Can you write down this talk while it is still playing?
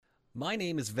My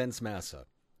name is Vince Massa.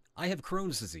 I have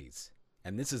Crohn's disease,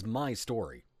 and this is my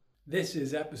story. This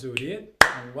is episode 8,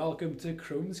 and welcome to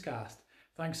Crohn's Cast.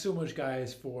 Thanks so much,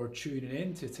 guys, for tuning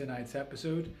in to tonight's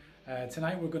episode.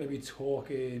 Tonight, we're going to be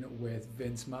talking with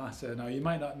Vince Massa. Now, you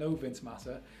might not know Vince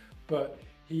Massa, but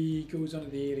he goes under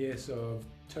the alias of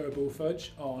Turbo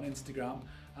Fudge on Instagram.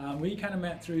 And we kind of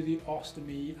met through the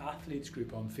Ostomy Athletes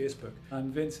group on Facebook.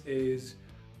 And Vince is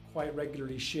quite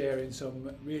regularly sharing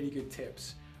some really good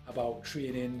tips about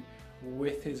training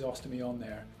with his ostomy on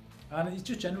there. And he's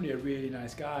just generally a really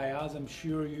nice guy, as I'm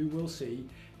sure you will see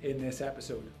in this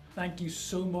episode. Thank you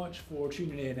so much for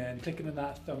tuning in and clicking on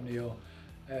that thumbnail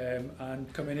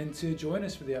and coming in to join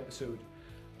us for the episode.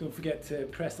 Don't forget to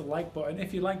press the like button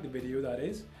if you like the video, that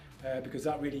is, because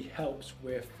that really helps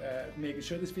with making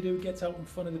sure this video gets out in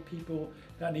front of the people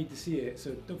that need to see it.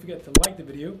 So don't forget to like the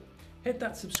video, hit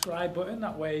that subscribe button,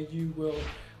 that way you will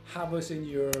have us in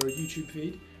your YouTube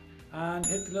feed, and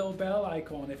hit the little bell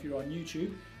icon if you're on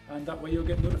YouTube, and that way you'll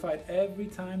get notified every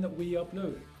time that we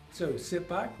upload. So sit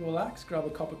back, relax, grab a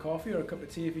cup of coffee or a cup of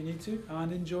tea if you need to,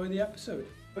 and enjoy the episode.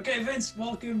 Okay, Vince,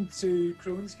 welcome to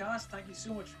Crohn's Cast. Thank you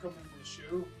so much for coming to the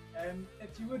show.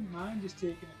 If you wouldn't mind just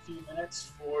taking a few minutes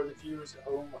for the viewers at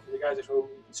home or for the guys at home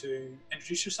to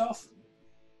introduce yourself.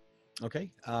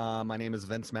 Okay, my name is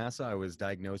Vince Massa. I was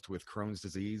diagnosed with Crohn's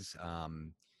disease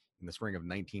in the spring of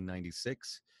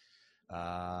 1996.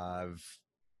 I've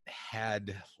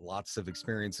had lots of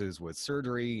experiences with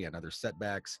surgery and other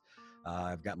setbacks.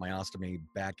 I've got my ostomy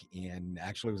back in,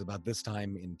 actually, it was about this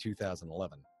time in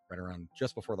 2011, right around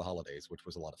just before the holidays, which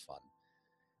was a lot of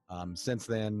fun. Since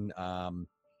then,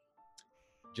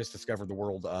 just discovered the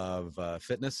world of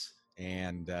fitness,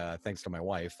 and thanks to my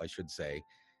wife, I should say,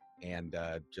 and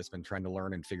just been trying to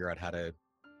learn and figure out how to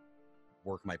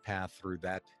work my path through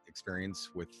that experience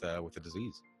with the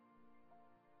disease.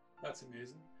 That's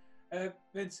amazing.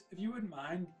 Vince, if you wouldn't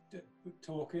mind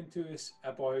talking to us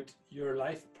about your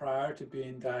life prior to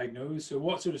being diagnosed. So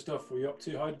what sort of stuff were you up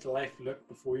to? How did life look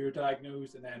before you were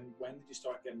diagnosed? And then when did you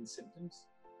start getting symptoms?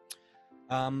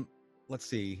 Let's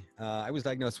see. I was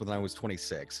diagnosed when I was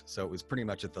 26, so it was pretty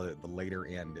much at the later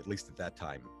end, at least at that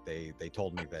time. They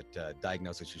told me that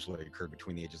diagnosis usually occurred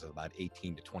between the ages of about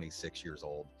 18 to 26 years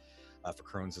old for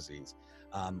Crohn's disease.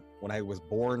 When I was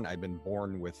born, I'd been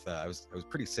born with, I was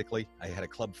pretty sickly. I had a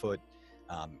club foot,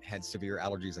 had severe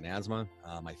allergies and asthma.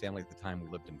 My family at the time, we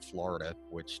lived in Florida,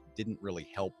 which didn't really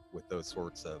help with those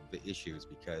sorts of issues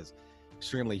because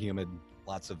extremely humid,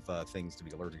 lots of things to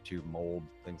be allergic to, mold,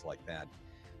 things like that.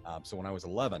 So when I was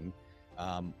 11,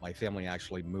 my family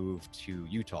actually moved to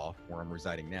Utah, where I'm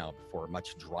residing now, for a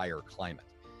much drier climate.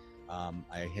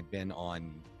 I had been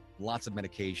on lots of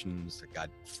medications. I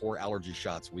got 4 allergy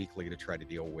shots weekly to try to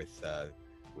deal with the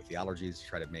allergies,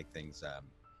 try to make things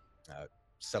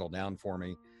settle down for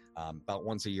me. About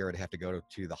once a year, I'd have to go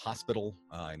to the hospital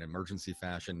in emergency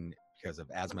fashion because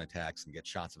of asthma attacks and get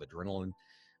shots of adrenaline.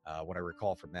 What I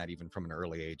recall from that, even from an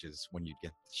early age, is when you'd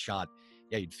get shot,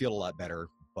 yeah, you'd feel a lot better,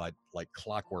 but like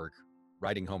clockwork,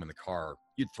 riding home in the car,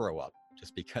 you'd throw up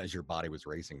just because your body was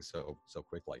racing so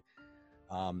quickly.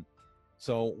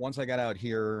 So once I got out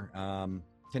here,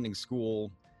 attending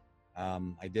school,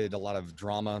 I did a lot of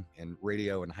drama and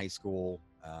radio in high school.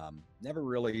 Never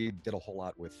really did a whole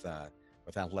lot with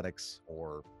athletics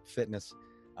or fitness.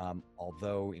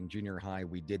 Although in junior high,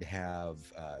 we did have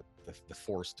the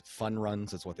forced fun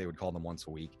runs, is what they would call them, once a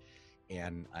week.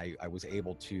 And I was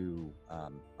able to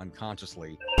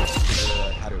unconsciously figure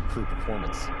out how to improve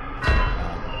performance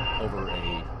over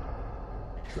a...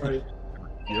 Right.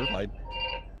 You're fine.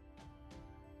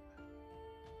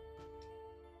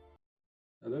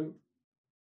 Hello?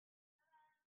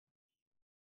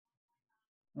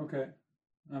 Okay.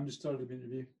 I'm just started the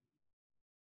interview.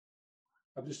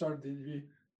 I've just started the interview.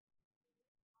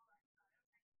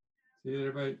 See you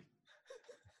later,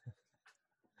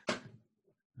 bye.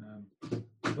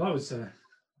 Well, that was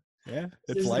Yeah,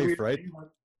 it's life, right?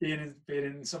 Being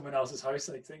in someone else's house,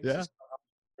 like things. Yeah. Just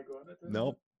going it,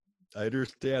 No, I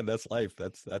understand. That's life.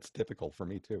 That's typical for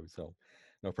me too. So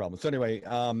no problem. So anyway,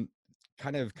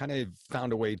 kind of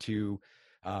found a way to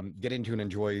get into and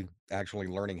enjoy actually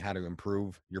learning how to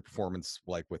improve your performance,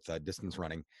 like with distance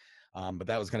running. But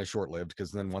that was kind of short-lived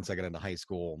because then once I got into high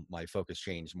school, my focus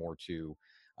changed more to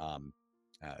um,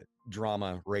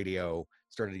 drama, radio,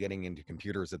 started getting into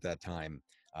computers at that time,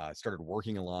 started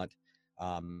working a lot.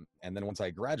 And then once I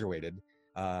graduated,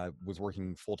 was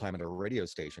working full-time at a radio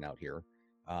station out here.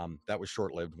 That was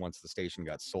short-lived once the station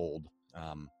got sold.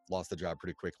 Lost the job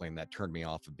pretty quickly, and that turned me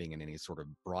off of being in any sort of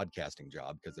broadcasting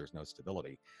job because there's no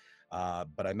stability.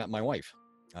 But I met my wife.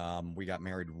 We got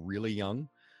married really young.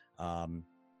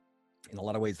 In a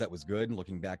lot of ways, that was good.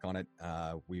 Looking back on it,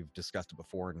 we've discussed it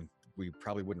before, and we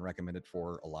probably wouldn't recommend it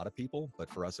for a lot of people, but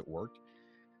for us, it worked.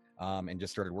 And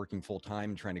just started working full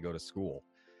time, trying to go to school.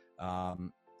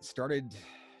 Started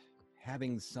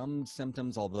having some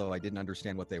symptoms, although I didn't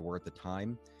understand what they were at the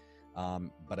time.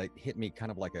 But it hit me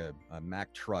kind of like a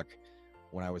Mack truck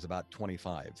when I was about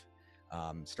 25.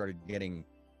 Started getting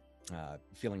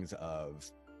feelings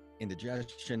of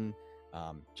indigestion,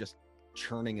 just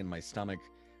churning in my stomach,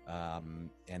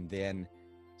 and then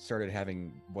started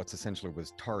having what's essentially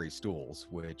was tarry stools,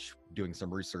 which doing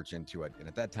some research into it. And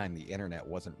at that time, the internet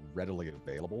wasn't readily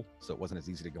available, so it wasn't as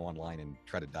easy to go online and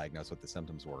try to diagnose what the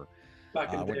symptoms were.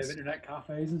 Back in the day of internet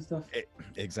cafes and stuff.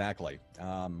 Exactly.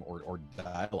 Or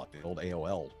dial-up, the old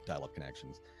AOL dial-up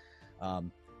connections.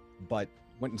 But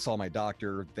went and saw my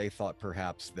doctor. They thought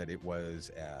perhaps that it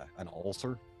was an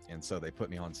ulcer, and so they put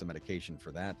me on some medication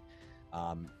for that.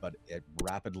 But it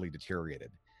rapidly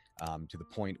deteriorated to the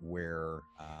point where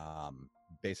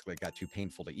basically it got too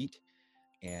painful to eat.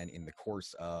 And in the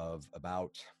course of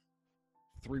about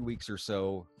 3 weeks or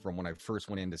so from when I first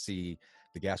went in to see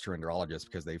the gastroenterologist,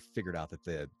 because they figured out that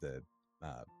the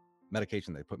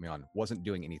medication they put me on wasn't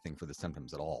doing anything for the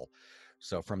symptoms at all.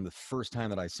 So from the first time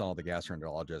that I saw the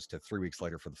gastroenterologist to 3 weeks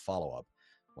later for the follow-up,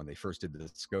 when they first did the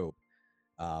scope,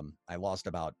 I lost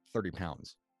about 30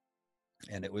 pounds.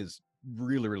 And it was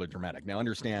really, really dramatic. Now,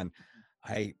 understand,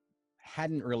 I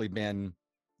hadn't really been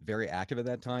very active at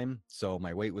that time. So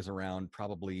my weight was around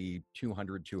probably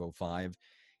 200, 205.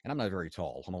 And I'm not very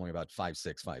tall. I'm only about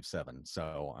 5'6", 5'7".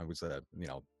 So I was a,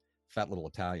 fat little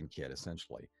Italian kid,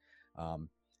 essentially.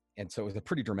 And so it was a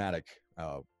pretty dramatic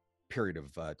period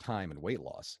of time and weight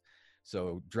loss.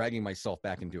 So dragging myself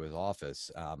back into his office,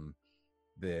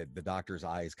 the doctor's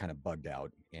eyes kind of bugged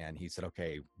out, and he said,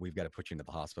 "Okay, we've got to put you into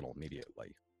the hospital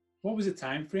immediately." What was the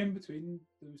time frame between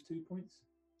those 2 points?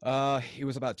 It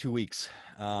was about 2 weeks,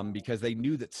 because they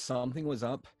knew that something was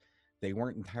up. They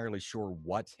weren't entirely sure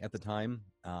what at the time.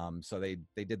 So they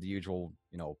did the usual,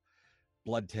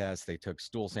 blood tests. They took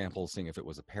stool samples, seeing if it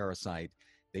was a parasite.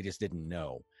 They just didn't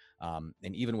know.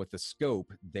 And even with the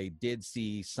scope, they did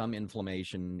see some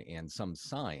inflammation and some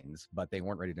signs, but they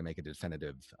weren't ready to make a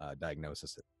definitive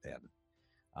diagnosis then.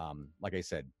 Like I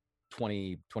said,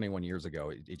 21 years ago,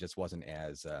 it just wasn't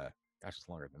as, gosh, it's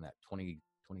longer than that,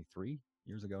 23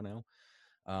 years ago now.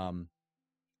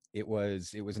 It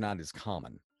was not as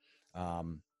common.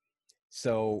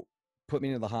 So put me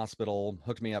into the hospital,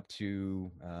 hooked me up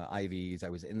to IVs. I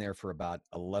was in there for about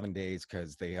 11 days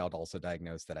because they had also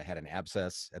diagnosed that I had an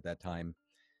abscess at that time.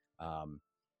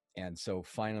 And so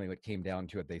finally, what came down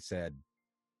to it, they said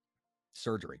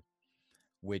surgery,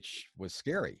 which was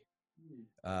scary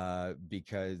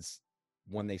because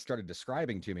when they started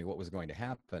describing to me what was going to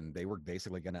happen, they were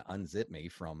basically going to unzip me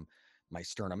from my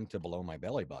sternum to below my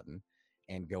belly button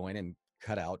and go in and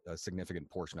cut out a significant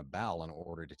portion of bowel in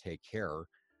order to take care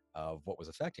of what was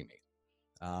affecting me.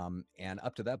 And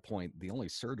up to that point, the only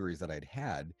surgeries that I'd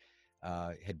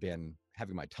had been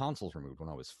having my tonsils removed when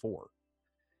I was 4.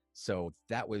 So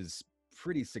that was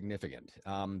pretty significant.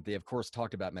 They, of course,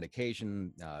 talked about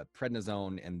medication,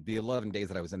 prednisone, and the 11 days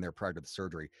that I was in there prior to the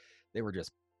surgery, they were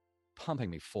just pumping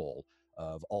me full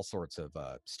of all sorts of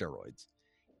steroids.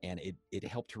 And it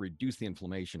helped to reduce the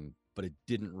inflammation, but it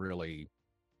didn't really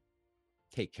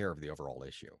take care of the overall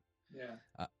issue. Yeah.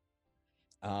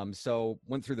 So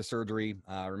went through the surgery.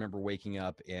 I remember waking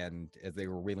up, and as they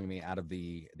were wheeling me out of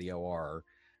the OR,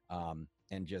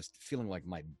 and just feeling like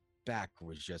my back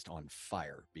was just on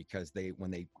fire, because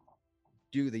when they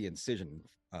do the incision,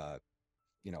 up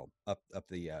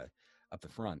the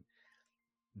front,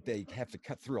 they have to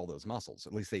cut through all those muscles.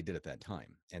 At least they did at that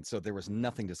time. And so there was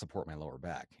nothing to support my lower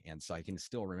back. And so I can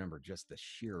still remember just the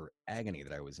sheer agony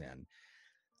that I was in.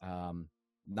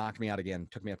 Knocked me out again,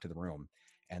 took me up to the room.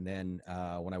 And then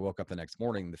when I woke up the next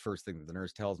morning, the first thing that the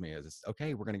nurse tells me is,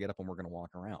 "Okay, we're going to get up and we're going to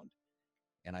walk around."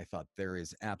 And I thought, there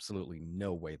is absolutely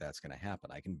no way that's going to happen.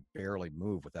 I can barely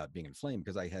move without being inflamed,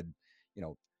 because I had,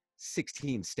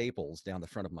 16 staples down the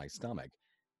front of my stomach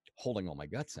holding all my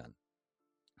guts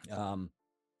in.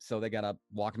 So they got up,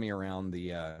 walked me around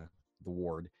the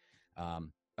ward.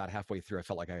 About halfway through, I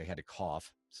felt like I had to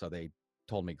cough. So they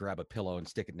told me, grab a pillow and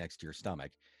stick it next to your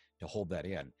stomach to hold that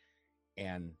in.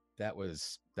 And that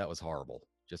was horrible,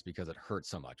 just because it hurt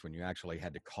so much when you actually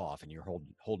had to cough and you're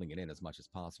holding it in as much as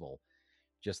possible.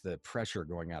 Just the pressure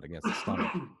going out against the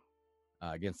stomach,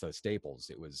 against those staples,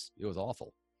 it was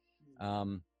awful.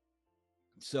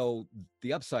 So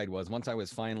the upside was, once I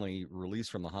was finally released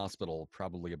from the hospital,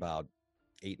 probably about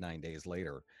 8-9 days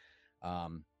later,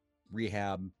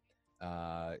 rehab,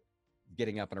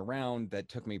 getting up and around. That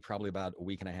took me probably about a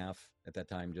week and a half at that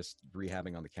time, just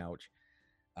rehabbing on the couch.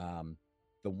 Um,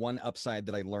 the one upside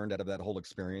that I learned out of that whole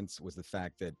experience was the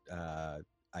fact that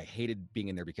I hated being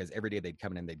in there because every day they'd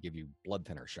come in and they'd give you blood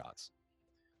thinner shots,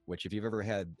 which if you've ever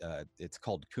had, it's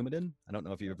called Coumadin. I don't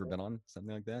know if you've ever been on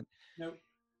something like that. No.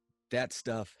 That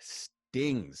stuff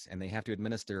stings, and they have to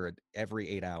administer it every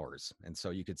 8 hours. And so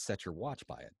you could set your watch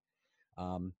by it.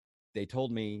 Um, they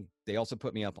told me, they also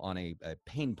put me up on a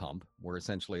pain pump, where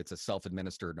essentially it's a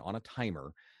self-administered on a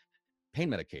timer pain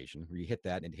medication where you hit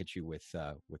that and it hits you with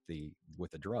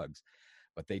the drugs.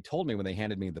 But they told me when they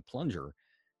handed me the plunger,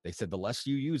 they said the less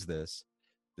you use this,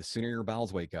 the sooner your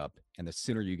bowels wake up and the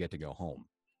sooner you get to go home.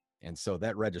 And so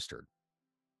that registered.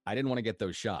 I didn't want to get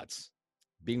those shots.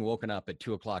 Being woken up at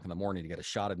 2 o'clock in the morning to get a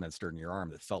shot administered in your arm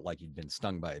that felt like you'd been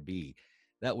stung by a bee,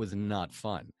 that was not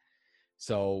fun.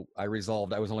 So I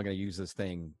resolved I was only going to use this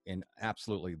thing in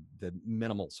absolutely the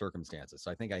minimal circumstances.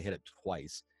 So I think I hit it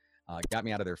twice. Got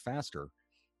me out of there faster.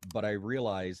 But I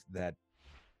realized that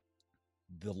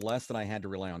the less that I had to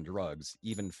rely on drugs,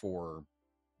 even for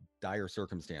dire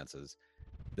circumstances,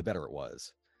 the better it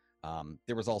was.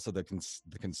 There was also the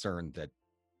concern that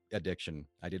addiction,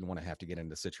 I didn't want to have to get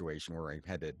into a situation where I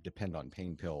had to depend on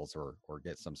pain pills or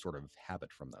get some sort of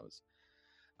habit from those.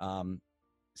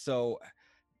 So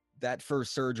that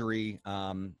first surgery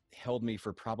held me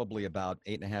for probably about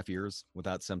 8.5 years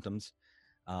without symptoms.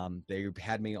 They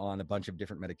had me on a bunch of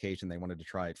different medication. They wanted to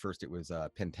try it. First, it was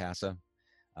Pentasa,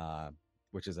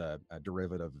 which is a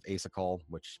derivative of Asacol,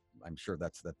 which I'm sure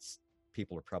that's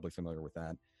people are probably familiar with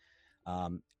that.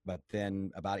 But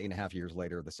then about 8.5 years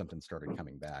later, the symptoms started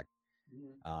coming back.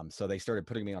 So they started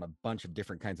putting me on a bunch of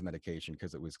different kinds of medication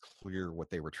because it was clear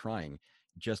what they were trying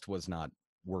just was not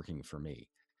working for me.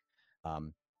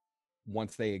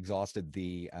 Once they exhausted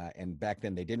and back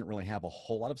then they didn't really have a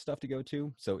whole lot of stuff to go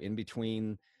to. So in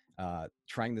between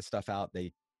trying this stuff out,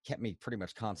 they kept me pretty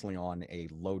much constantly on a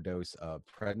low dose of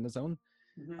prednisone.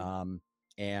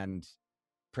 And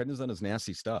prednisone is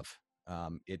nasty stuff.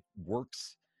 It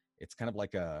works. It's kind of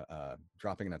like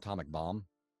dropping an atomic bomb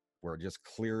where it just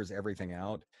clears everything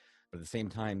out. But at the same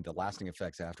time, the lasting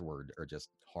effects afterward are just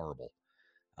horrible.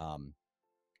 And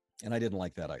I didn't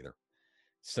like that either.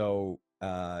 So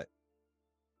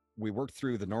we worked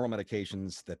through the normal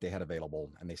medications that they had available,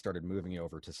 and they started moving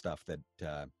over to stuff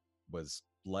that was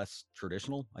less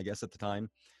traditional, I guess, at the time.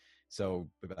 So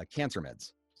cancer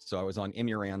meds. So I was on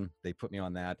Imuran. They put me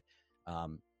on that.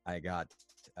 I got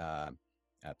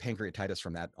pancreatitis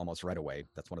from that almost right away.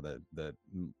 That's one of the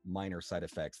minor side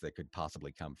effects that could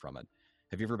possibly come from it.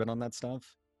 Have you ever been on that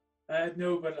stuff?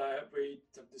 No, but we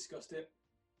have discussed it.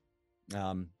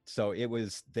 So it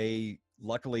was,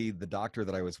 luckily the doctor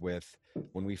that I was with,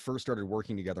 when we first started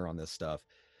working together on this stuff,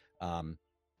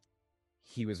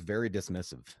 he was very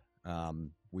dismissive.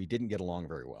 We didn't get along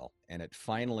very well. And it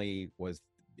finally was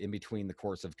in between the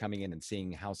course of coming in and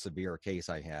seeing how severe a case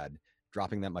I had,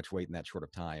 dropping that much weight in that short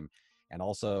of time, and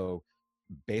also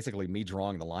basically me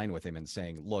drawing the line with him and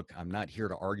saying, look, I'm not here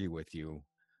to argue with you.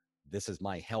 This is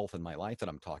my health and my life that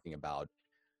I'm talking about.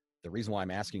 The reason why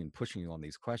I'm asking and pushing you on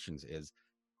these questions is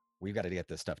we've got to get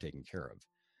this stuff taken care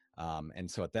of. And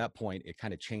so at that point, it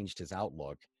kind of changed his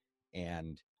outlook,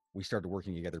 and we started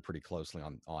working together pretty closely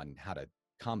on how to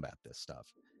combat this stuff.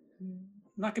 And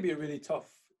that could be a really tough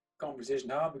conversation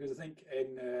to have, because I think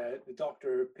in the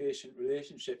doctor-patient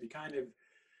relationship, you kind of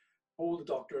hold the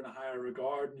doctor in a higher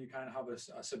regard, and you kind of have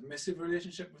a submissive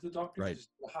relationship with the doctor. Right.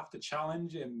 You have to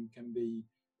challenge and can be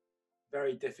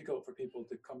very difficult for people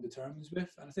to come to terms with.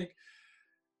 And I think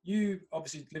you,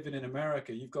 obviously living in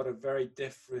America, you've got a very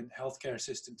different healthcare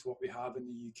system to what we have in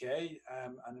the UK.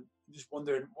 And I'm just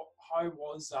wondering, how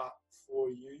was that for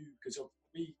you? Because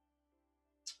we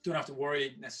don't have to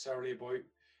worry necessarily about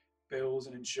bills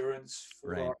and insurance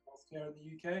for Right. our healthcare in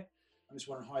the UK. I'm just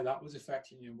wondering how that was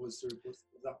affecting you. Was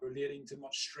that relating to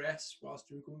much stress whilst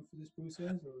you were going through this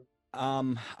process? Or?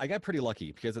 I got pretty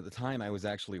lucky because at the time I was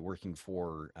actually working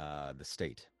for the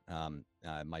state.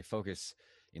 My focus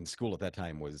in school at that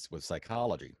time was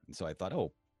psychology. And so I thought,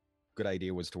 good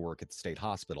idea was to work at the state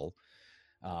hospital.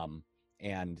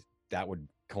 And that would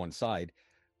coincide.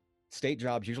 State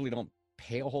jobs usually don't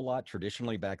pay a whole lot.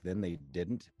 Traditionally back then they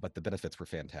didn't, but the benefits were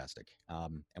fantastic.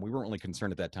 And we weren't really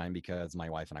concerned at that time because my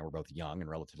wife and I were both young and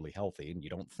relatively healthy, and you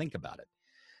don't think about it.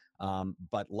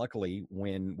 But luckily,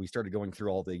 when we started going through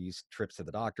all these trips to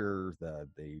the doctor,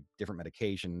 the different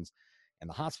medications, and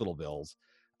the hospital bills,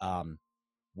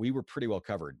 we were pretty well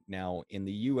covered. Now, in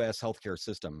the U.S. healthcare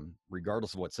system,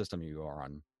 regardless of what system you are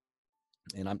on,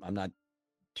 and I'm not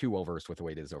too well versed with the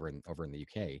way it is over in the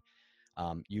UK,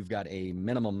 You've got a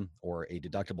minimum or a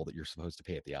deductible that you're supposed to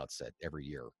pay at the outset every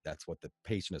year. That's what the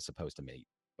patient is supposed to meet,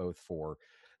 both for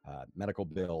medical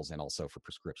bills and also for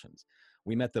prescriptions.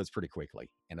 We met those pretty quickly.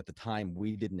 And at the time,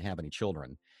 we didn't have any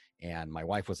children, and my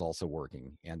wife was also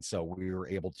working. And so we were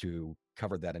able to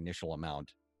cover that initial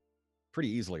amount pretty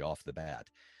easily off the bat.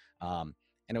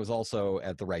 And it was also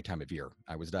at the right time of year.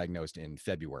 I was diagnosed in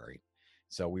February,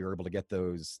 so we were able to get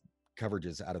those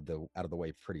coverages out of the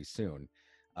way pretty soon.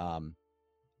 Um,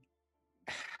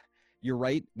 you're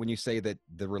right when you say that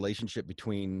the relationship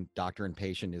between doctor and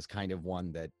patient is kind of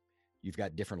one that you've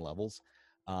got different levels.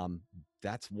 Um,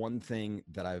 that's one thing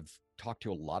that I've talked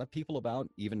to a lot of people about,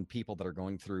 even people that are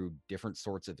going through different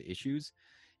sorts of issues,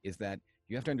 is that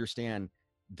you have to understand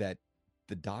that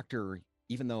the doctor,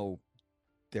 even though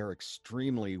they're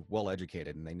extremely well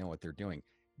educated and they know what they're doing,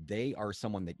 they are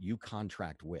someone that you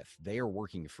contract with. They are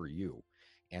working for you.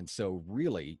 And so,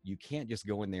 really, you can't just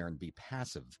go in there and be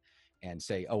passive and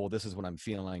say, oh, well, this is what I'm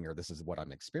feeling or this is what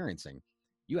I'm experiencing.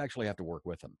 You actually have to work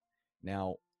with them.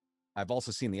 Now, I've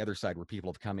also seen the other side where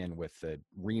people have come in with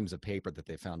reams of paper that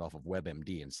they found off of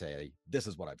WebMD and say, this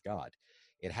is what I've got.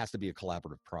 It has to be a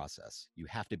collaborative process. You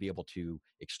have to be able to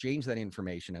exchange that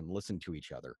information and listen to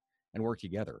each other and work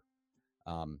together.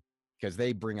 Because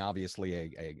they bring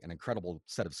obviously an incredible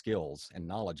set of skills and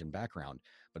knowledge and background,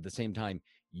 but at the same time,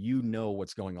 you know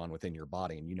what's going on within your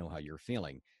body and you know how you're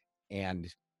feeling.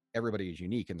 And everybody is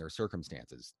unique in their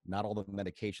circumstances. Not all the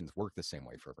medications work the same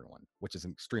way for everyone, which is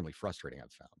extremely frustrating,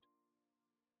 I've found.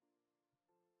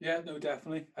 Yeah, no,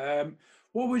 definitely.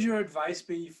 What would your advice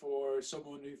be for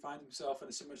someone who finds himself in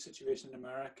a similar situation in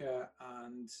America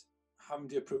and having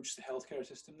to approach the healthcare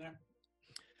system there?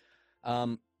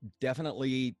 Um,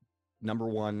 Definitely, number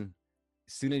one,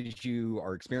 as soon as you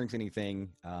are experiencing anything,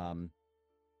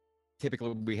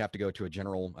 typically we have to go to a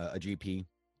GP,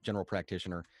 general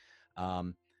practitioner.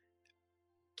 Um,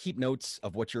 Keep notes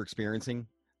of what you're experiencing,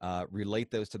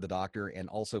 relate those to the doctor, and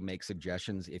also make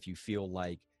suggestions if you feel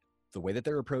like the way that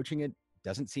they're approaching it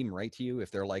doesn't seem right to you.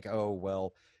 If they're like, oh,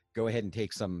 well, go ahead and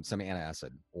take some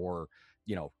antacid, or,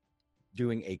 you know,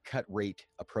 doing a cut rate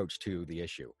approach to the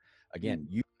issue. Again, Mm.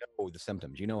 you know the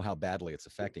symptoms, you know how badly it's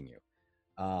affecting you.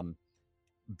 Um,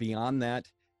 Beyond that,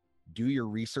 do your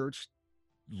research,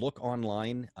 look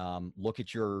online, look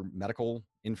at your medical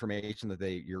information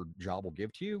that your job will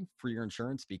give to you for your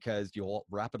insurance, because you'll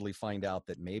rapidly find out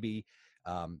that maybe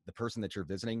the person that you're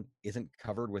visiting isn't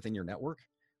covered within your network,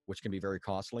 which can be very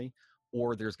costly,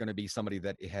 or there's going to be somebody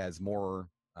that has more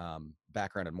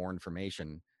background and more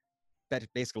information,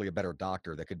 basically a better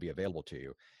doctor that could be available to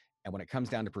you. And when it comes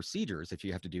down to procedures, if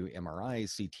you have to do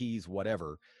MRIs, CTs,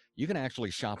 whatever, you can actually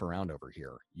shop around over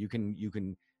here.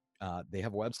 They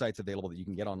have websites available that you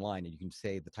can get online, and you can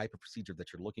say the type of procedure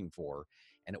that you're looking for,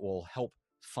 and it will help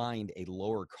find a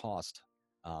lower cost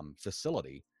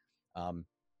facility. Um,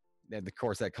 and of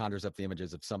course, that conjures up the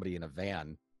images of somebody in a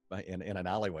van in an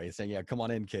alleyway saying, "Yeah, come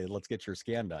on in, kid, let's get your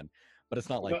scan done." But it's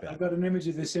not like I've that. got an image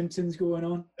of the Simpsons going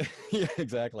on. Yeah,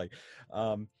 exactly.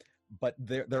 Um, but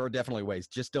there are definitely ways.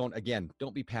 Just don't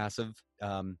be passive.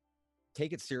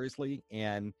 Take it seriously,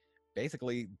 and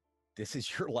basically, this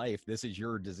is your life. This is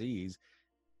your disease.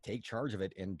 Take charge of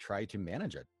it and try to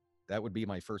manage it. That would be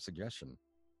my first suggestion.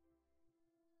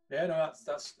 Yeah, no,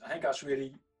 that's. I think that's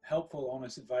really helpful,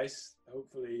 honest advice.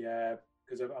 Hopefully,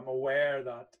 because I'm aware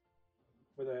that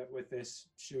with this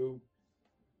show,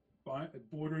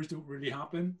 borders don't really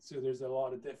happen. So there's a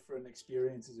lot of different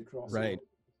experiences across the Right.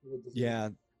 world. Yeah,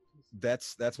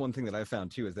 that's one thing that I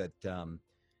found too, is that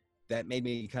that made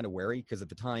me kind of wary, because at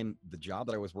the time, the job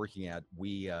that I was working at,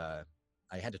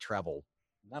 I had to travel,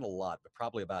 not a lot, but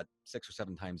probably about 6 or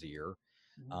 7 times a year.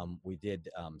 Mhm. We did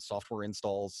software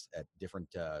installs at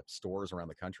different stores around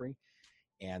the country.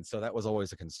 And so that was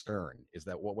always a concern, is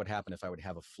that what would happen if I would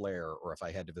have a flare, or if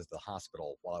I had to visit the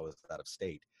hospital while I was out of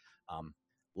state. Um,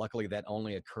 Luckily, that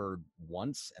only occurred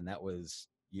once, and that was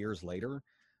years later.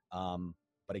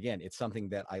 But again, it's something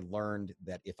that I learned,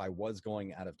 that if I was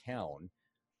going out of town,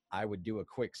 I would do a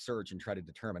quick search and try to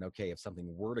determine, okay, if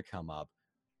something were to come up,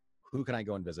 who can I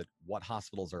go and visit? What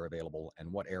hospitals are available?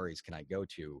 And what areas can I go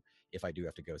to if I do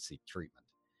have to go seek treatment?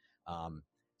 Um,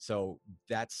 so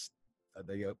that's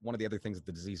one of the other things that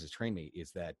the disease has trained me,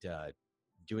 is that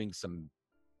doing some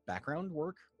background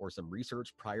work or some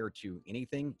research prior to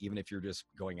anything, even if you're just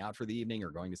going out for the evening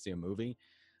or going to see a movie.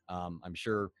 I'm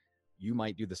sure you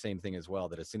might do the same thing as well,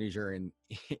 that as soon as you're in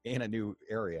in a new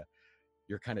area,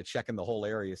 you're kind of checking the whole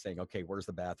area, saying, okay, where's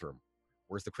the bathroom?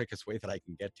 Where's the quickest way that I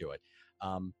can get to it?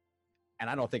 Um, and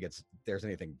I don't think there's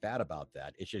anything bad about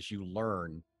that. It's just you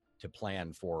learn to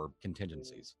plan for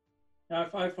contingencies. Now,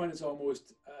 I find it's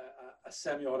almost a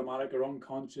semi-automatic or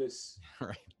unconscious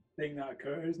Right. thing that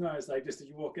occurs now. It's like just as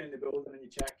you walk in the building and you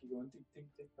check, you go, tink, tink,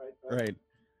 tink, right. Right.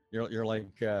 You're like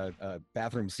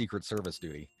bathroom Secret Service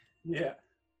duty, Yeah.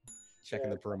 checking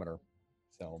the perimeter.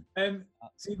 So.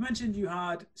 So you mentioned you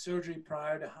had surgery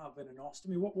prior to having an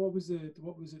ostomy. What was it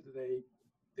that they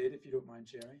did, if you don't mind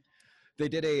sharing? They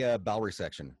did a bowel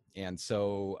resection, and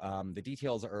so the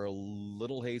details are a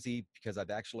little hazy because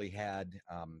I've actually had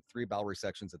 3 bowel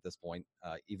resections at this point,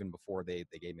 even before they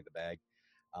gave me the bag.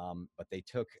 But they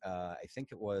took, I think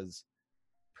it was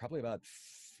probably about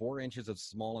 4 inches of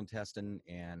small intestine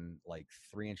and like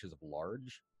 3 inches of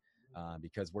large,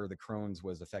 because where the Crohn's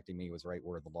was affecting me was right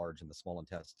where the large and the small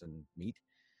intestine meet.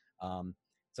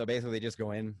 So basically, they just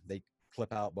go in, they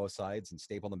clip out both sides and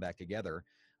staple them back together.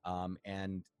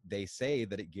 And they say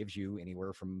that it gives you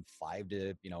anywhere from 5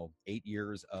 to 8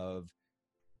 years of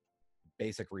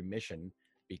basic remission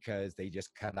because they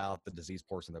just cut out the disease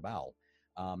portion of the bowel.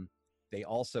 They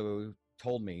also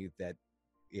told me that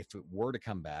if it were to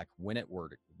come back, when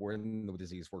the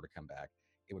disease were to come back,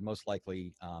 it would most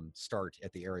likely start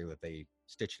at the area that they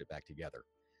stitched it back together.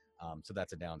 So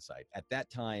that's a downside. At that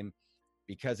time,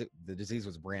 because the disease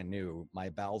was brand new, my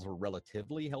bowels were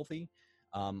relatively healthy.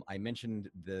 I mentioned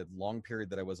the long period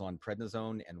that I was on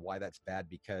prednisone and why that's bad,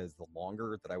 because the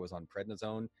longer that I was on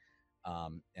prednisone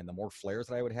and the more flares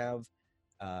that I would have,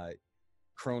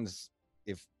 Crohn's,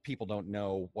 if people don't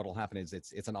know, what'll happen is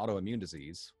it's an autoimmune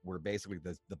disease where basically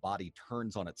the body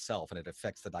turns on itself and it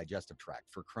affects the digestive tract.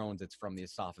 For Crohn's, it's from the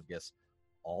esophagus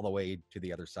all the way to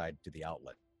the other side to the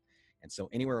outlet. And so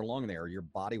anywhere along there, your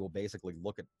body will basically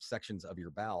look at sections of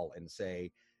your bowel and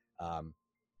say,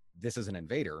 this is an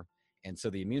invader. And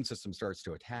so the immune system starts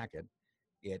to attack it.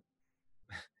 It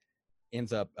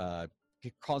ends up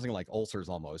causing like ulcers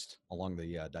almost along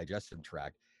the digestive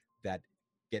tract that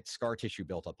get scar tissue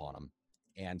built up on them.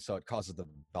 And so it causes the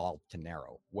bowel to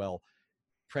narrow. Well,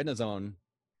 prednisone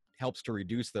helps to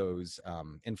reduce those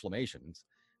inflammations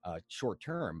short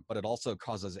term, but it also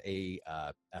causes a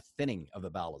thinning of the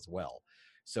bowel as well.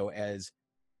 So as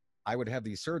I would have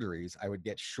these surgeries, I would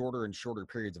get shorter and shorter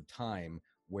periods of time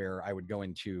where I would go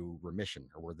into remission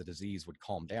or where the disease would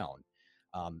calm down.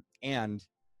 And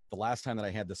the last time that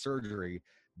I had the surgery,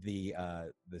 the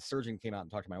surgeon came out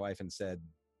and talked to my wife and said,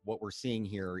 what we're seeing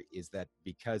here is that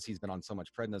because he's been on so much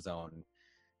prednisone,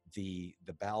 the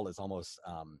bowel is almost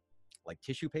like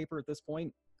tissue paper at this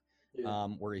point. Yeah.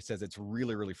 Where he says it's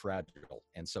really, really fragile.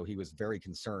 And so he was very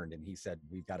concerned, and he said,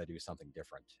 we've got to do something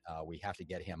different. We have to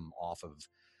get him off of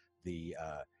the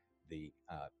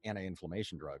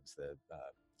anti-inflammation drugs, the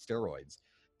steroids,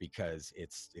 because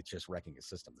it's just wrecking his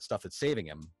system. The stuff that's saving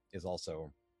him is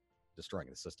also destroying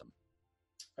the system.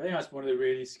 I think that's one of the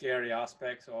really scary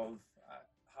aspects of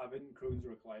having Crohn's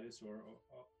or colitis or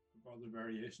other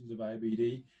variations of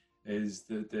IBD is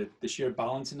the sheer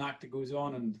balancing act that goes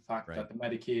on, and the fact that the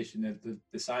medication,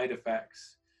 the side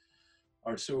effects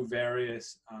are so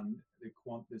various, and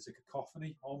there's a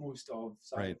cacophony almost of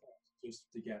side effects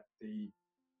just to get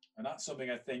and that's something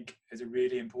I think is a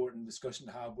really important discussion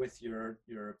to have with your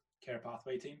care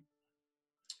pathway team,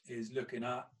 is looking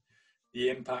at the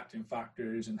impacting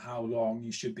factors and how long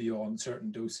you should be on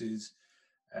certain doses.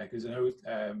 Because I know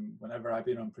whenever I've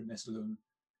been on prednisolone,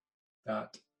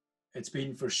 that it's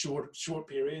been for short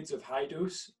periods of high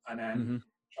dose, and then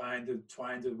trying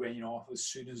to wane off as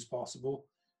soon as possible,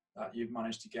 that you've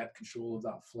managed to get control of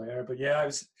that flare. But yeah,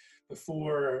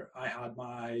 before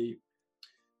I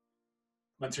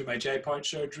went through my J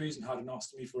pouch surgeries and had an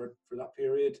ostomy for that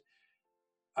period,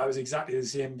 I was exactly the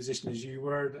same position as you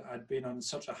were. I'd been on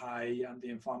such a high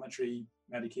anti-inflammatory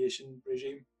medication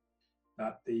regime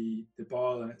that the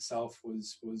bowel in itself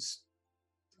was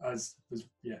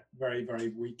very, very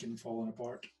weak and falling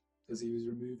apart as he was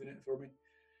removing it for me.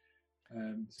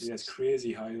 So yeah, it's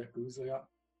crazy how that goes like that.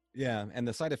 Yeah, and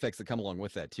the side effects that come along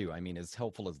with that too. I mean, as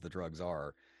helpful as the drugs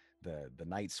are, the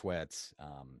night sweats,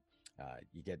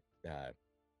 you get.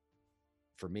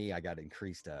 For me, I got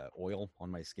increased oil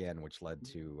on my skin, which led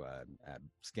to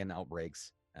skin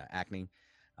outbreaks, acne,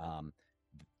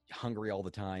 hungry all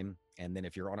the time. And then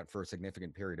if you're on it for a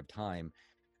significant period of time,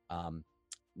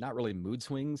 not really mood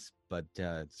swings, but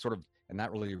sort of, and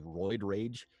not really roid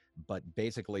rage, but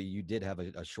basically you did have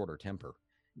a shorter temper.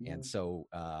 And so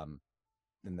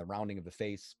in the rounding of the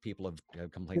face, people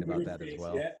have complained about that as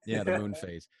well. Yeah, the moon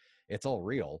phase. It's all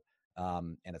real,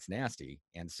 and it's nasty.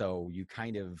 And so you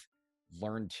kind of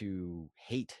learn to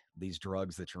hate these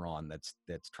drugs that you're on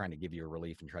that's trying to give you a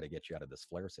relief and try to get you out of this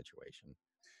flare situation.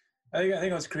 I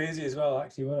think what's crazy as well,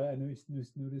 actually, what I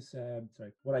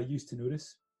used to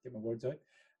notice, get my words out,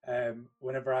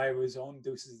 whenever I was on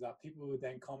doses of that, people would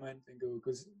then comment and go,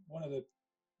 because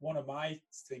one of my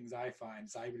things I find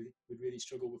is I would really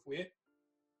struggle with weight,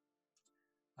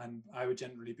 and I would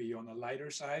generally be on the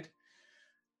lighter side.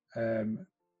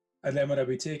 And then when I'd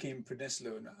be taking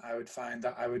prednisolone, I would find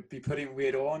that I would be putting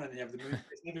weight on, and you have the mood,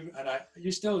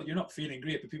 and you're not feeling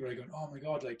great, but people are going, "Oh my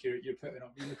god, like you're putting on,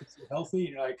 you're looking so healthy,"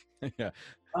 and you're like, Yeah.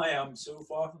 "I am so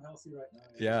far from healthy right now."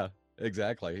 Yeah,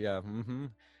 exactly. Yeah.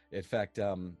 In fact,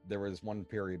 there was one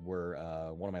period where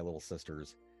one of my little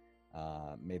sisters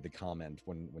made the comment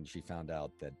when she found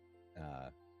out that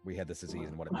we had this disease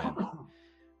and what it meant.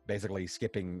 Basically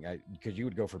skipping, because you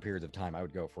would go for periods of time. I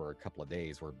would go for a couple of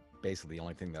days where basically the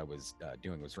only thing that I was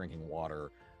doing was drinking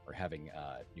water or having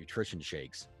nutrition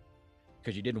shakes,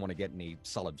 because you didn't want to get any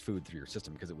solid food through your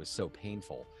system because it was so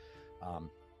painful.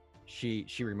 She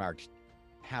remarked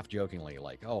half jokingly,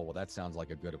 like, "Oh, well, that sounds like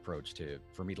a good approach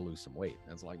for me to lose some weight."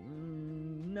 And it's like,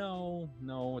 no,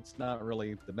 it's not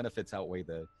really. The benefits outweigh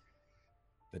the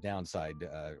downside,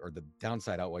 or the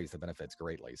downside outweighs the benefits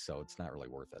greatly. So it's not really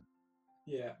worth it.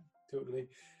 Yeah, totally.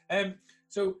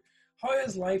 So how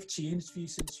has life changed for you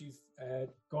since you've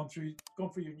gone through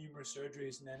your numerous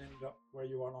surgeries and then ended up where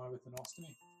you are now with an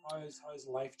ostomy? How has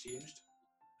life changed?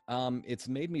 It's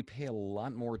made me pay a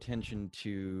lot more attention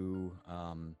to,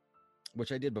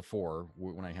 which I did before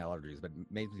when I had allergies, but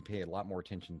made me pay a lot more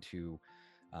attention to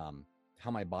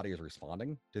how my body is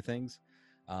responding to things.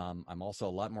 I'm also a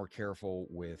lot more careful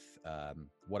with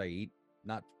what I eat,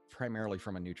 not primarily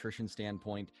from a nutrition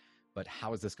standpoint, but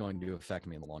how is this going to affect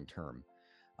me in the long term?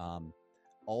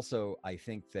 Also, I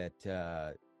think that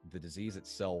the disease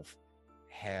itself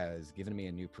has given me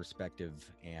a new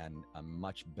perspective and a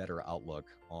much better outlook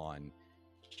on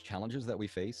challenges that we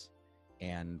face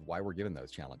and why we're given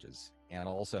those challenges. And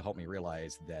also helped me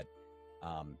realize that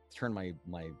turn my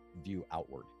view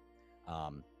outward.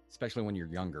 Especially when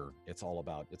you're younger, it's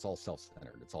all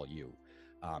self-centered, it's all you.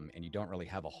 And you don't really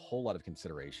have a whole lot of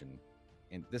consideration.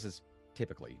 And this is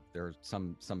typically, there are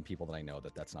some people that I know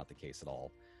that's not the case at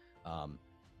all.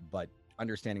 But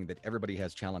understanding that everybody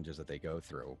has challenges that they go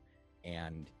through,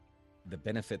 and the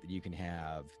benefit that you can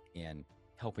have in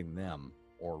helping them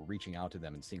or reaching out to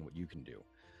them and seeing what you can do.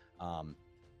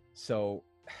 So,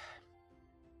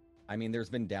 I mean, there's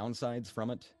been downsides from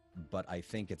it, but I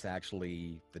think it's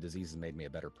actually, the disease has made me a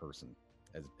better person,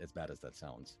 as bad as that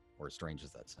sounds, or as strange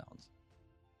as that sounds.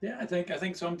 Yeah, I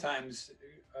think sometimes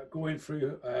going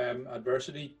through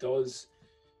adversity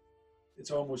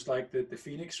it's almost like the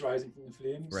phoenix rising from the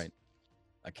flames. Right.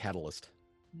 A catalyst.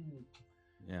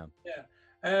 Yeah.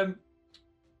 Yeah.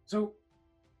 So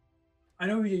I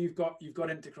know you've got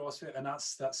into CrossFit, and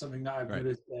that's something that I've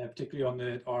noticed, particularly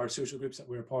on our social groups that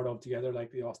we're a part of together,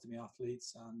 like the Ostomy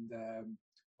Athletes, and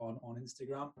on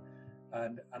Instagram,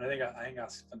 and I think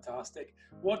that's fantastic.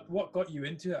 What got you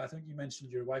into it? I think you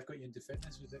mentioned your wife got you into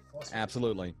fitness. Was it CrossFit?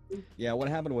 Absolutely. Yeah. What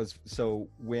happened was, so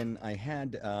when I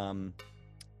had,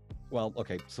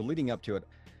 so leading up to it,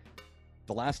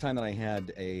 the last time that I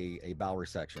had a bowel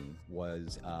resection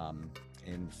was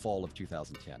in fall of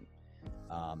 2010.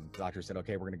 The doctor said,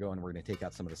 "Okay, we're going to go and we're going to take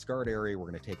out some of the scarred area. We're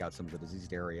going to take out some of the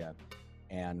diseased area,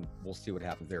 and we'll see what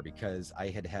happens there." Because I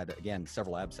had again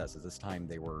several abscesses. This time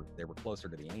they were closer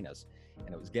to the anus,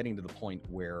 and it was getting to the point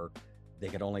where they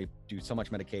could only do so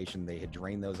much medication. They had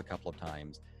drained those a couple of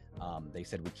times. They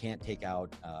said, "We can't take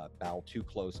out bowel too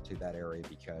close to that area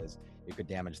because it could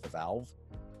damage the valve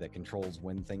that controls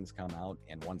when things come out,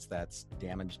 and once that's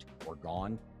damaged or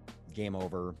gone, game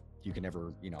over. You can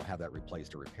never, have that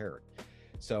replaced or repaired."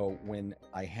 So when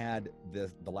I had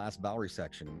the last bowel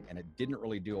resection, and it didn't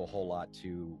really do a whole lot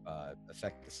to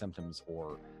affect the symptoms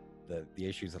or the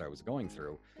issues that I was going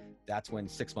through, that's when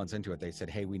 6 months into it, they said,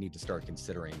 "Hey, we need to start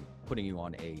considering putting you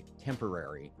on a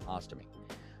temporary ostomy."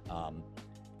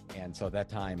 And so at that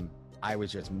time, I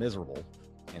was just miserable.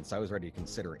 And so I was ready to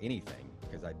consider anything,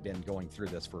 because I'd been going through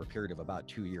this for a period of about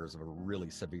 2 years of a really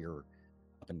severe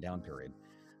up and down period.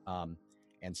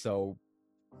 And so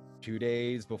 2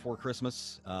 days before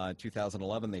Christmas,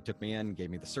 2011, they took me in, gave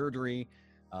me the surgery,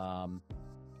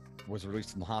 was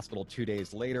released from the hospital 2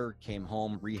 days later, came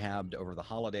home, rehabbed over the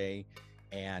holiday,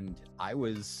 and I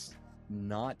was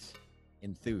not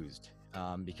enthused,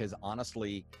 because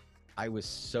honestly, I was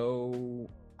so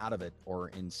out of it, or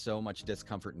in so much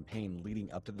discomfort and pain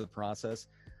leading up to the process.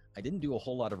 I didn't do a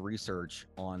whole lot of research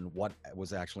on what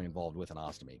was actually involved with an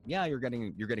ostomy. Yeah, you're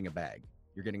getting a bag.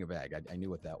 You're getting a bag. I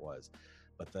knew what that was.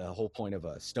 But the whole point of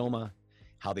a stoma,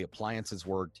 how the appliances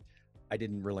worked, I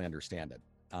didn't really understand it.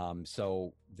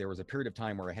 So there was a period of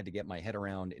time where I had to get my head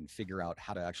around and figure out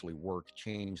how to actually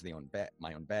change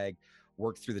my own bag,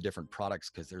 work through the different products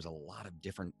because there's a lot of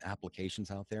different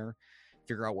applications out there,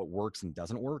 figure out what works and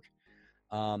doesn't work.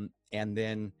 And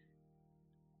then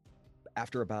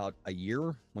after about a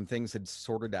year, when things had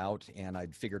sorted out and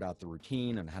I'd figured out the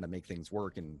routine and how to make things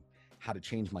work and how to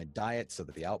change my diet so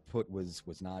that the output was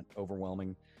not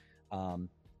overwhelming,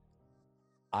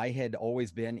 I had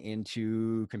always been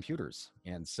into computers.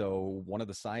 And so one of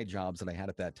the side jobs that I had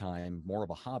at that time, more of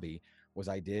a hobby, was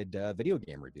I did video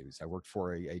game reviews. I worked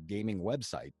for a gaming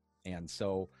website. And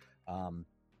so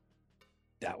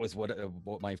that was what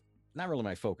my, not really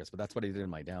my focus, but that's what I did in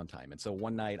my downtime. And so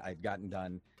one night I'd gotten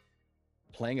done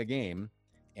playing a game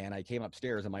and I came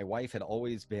upstairs, and my wife had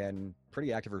always been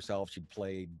pretty active herself. She'd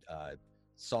played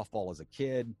softball as a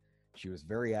kid. She was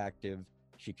very active.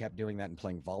 She kept doing that and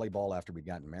playing volleyball after we'd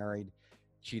gotten married.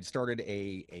 She'd started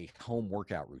a home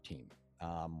workout routine.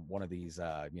 One of these,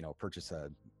 purchase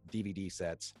DVD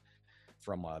sets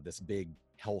from this big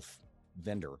health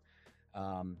vendor.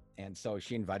 And so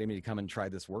she invited me to come and try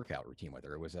this workout routine with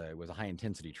her. It was a high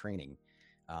intensity training.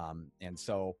 And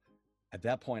so at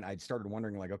that point I'd started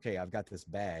wondering, like, okay, I've got this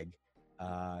bag.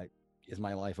 Is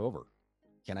my life over?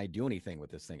 Can I do anything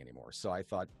with this thing anymore? So I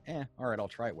thought, all right, I'll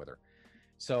try it with her.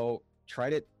 So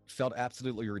tried it, felt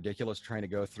absolutely ridiculous trying to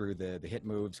go through the hit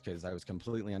moves because I was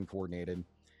completely uncoordinated.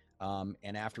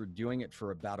 And after doing it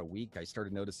for about a week, I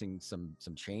started noticing some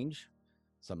change,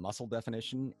 some muscle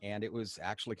definition, and it was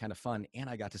actually kind of fun. And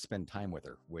I got to spend time with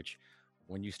her, which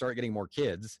when you start getting more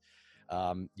kids,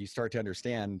 you start to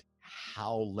understand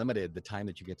how limited the time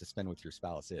that you get to spend with your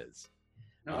spouse is.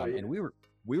 And we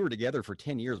were together for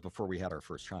 10 years before we had our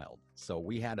first child. So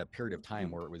we had a period of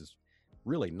time where it was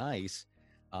really nice.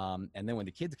 And then when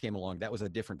the kids came along, that was a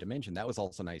different dimension. That was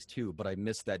also nice too, but I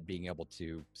missed that being able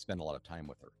to spend a lot of time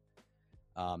with her.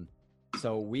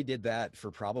 So we did that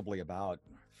for probably about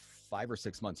 5 or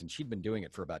 6 months, and she'd been doing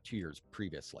it for about 2 years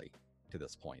previously to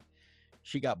this point.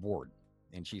 She got bored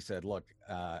and she said, look,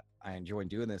 I enjoy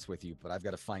doing this with you, but I've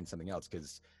got to find something else,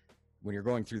 because when you're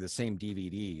going through the same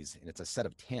DVDs and it's a set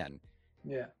of 10,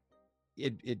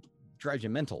 it drives you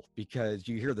mental because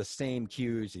you hear the same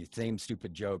cues, the same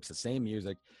stupid jokes, the same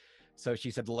music. So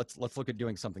she said, let's look at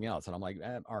doing something else. And I'm like,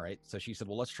 all right. So she said,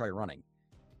 well, let's try running.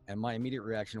 And my immediate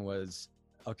reaction was,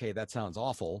 okay, that sounds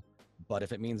awful, but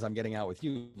if it means I'm getting out with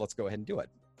you, let's go ahead and do it.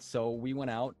 So we went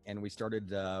out and we followed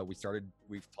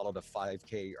a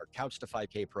 5K or Couch to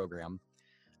 5K program.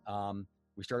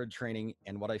 We started training,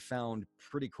 and what I found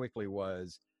pretty quickly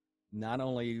was not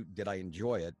only did I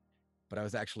enjoy it, but I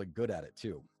was actually good at it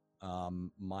too.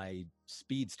 My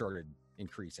speed started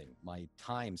increasing. My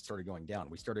time started going down.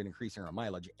 We started increasing our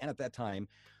mileage. And at that time,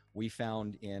 we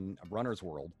found in Runner's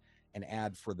World an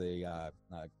ad for the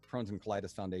Crohn's and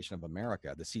Colitis Foundation of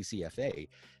America, the CCFA.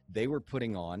 They were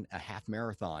putting on a half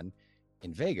marathon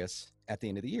in Vegas at the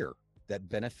end of the year that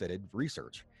benefited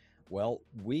research. Well,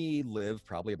 we live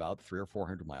probably about 300 or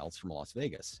 400 miles from Las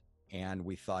Vegas. And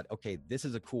we thought, okay, this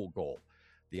is a cool goal.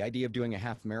 The idea of doing a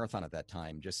half marathon at that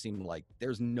time just seemed like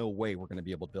there's no way we're going to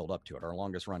be able to build up to it. Our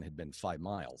longest run had been 5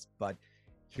 miles, but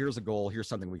here's a goal. Here's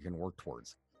something we can work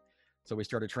towards. So we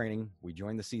started training. We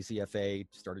joined the CCFA,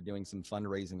 started doing some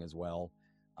fundraising as well.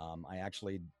 I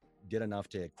actually did enough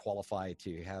to qualify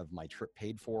to have my trip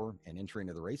paid for and entry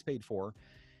into the race paid for.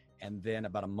 And then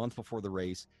about a month before the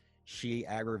race, she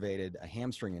aggravated a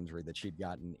hamstring injury that she'd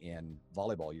gotten in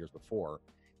volleyball years before.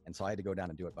 And so I had to go down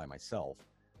and do it by myself.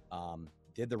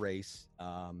 Did the race,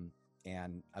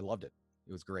 and I loved it.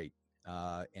 It was great.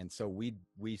 And so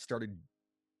we started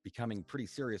becoming pretty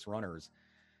serious runners.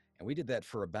 And we did that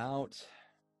for about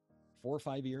 4 or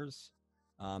 5 years.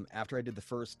 After I did the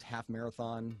first half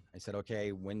marathon, I said,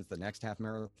 okay, when's the next half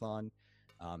marathon?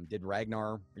 Did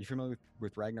Ragnar, are you familiar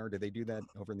with Ragnar? Did they do that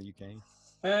over in the UK?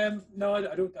 No, I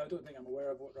don't think I'm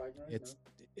aware of what Ragnar is.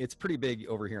 It's pretty big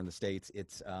over here in the States.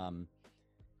 It's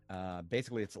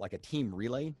basically it's like a team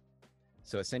relay.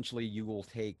 So essentially you will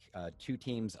take 2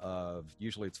 teams of,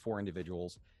 usually it's 4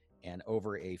 individuals, and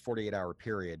over a 48-hour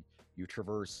period, you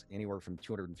traverse anywhere from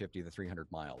 250 to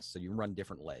 300 miles. So you run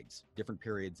different legs, different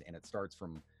periods, and it starts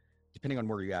from, depending on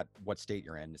where you're at, what state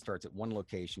you're in, it starts at one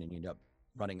location and you end up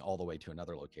running all the way to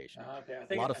another location. Okay, I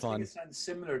think it sounds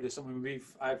similar to something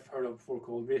I've heard of before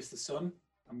called Race the Sun,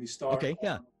 and we start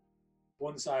on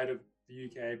one side of the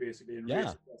UK basically and race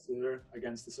across the other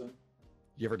against the sun.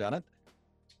 You ever done it?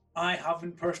 I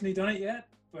haven't personally done it yet,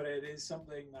 but it is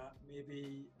something that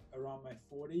maybe around my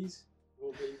 40s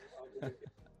will be.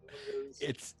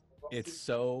 It's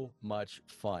so much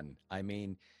fun. I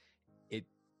mean,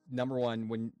 number one,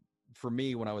 when for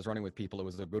me, when I was running with people, it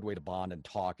was a good way to bond and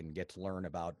talk and get to learn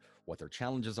about what their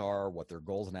challenges are, what their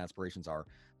goals and aspirations are.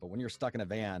 But when you're stuck in a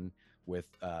van with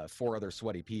 4 other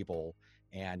sweaty people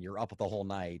and you're up the whole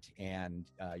night and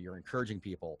you're encouraging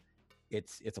people,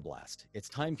 it's a blast. It's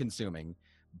time consuming,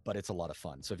 but it's a lot of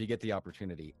fun. So if you get the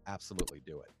opportunity, absolutely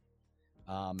do it.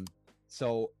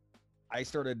 So I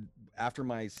started after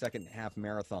my second half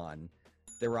marathon.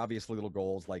 There were obviously little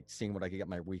goals like seeing what I could get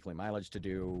my weekly mileage to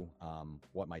do,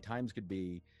 what my times could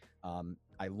be.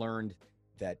 I learned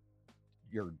that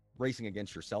you're racing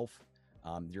against yourself.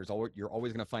 You're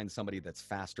always going to find somebody that's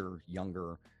faster,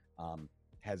 younger,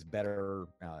 has better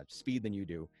speed than you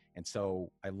do. And so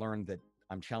I learned that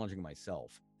I'm challenging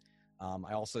myself.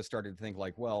 I also started to think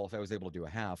like, well, if I was able to do a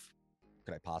half,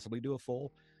 could I possibly do a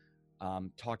full?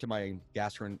 Talked to my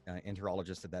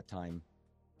gastroenterologist at that time,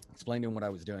 explained to him what I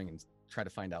was doing and try to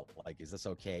find out, like, is this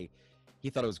okay? He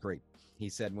thought it was great. He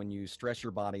said, when you stress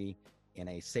your body in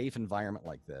a safe environment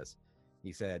like this,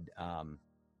 he said,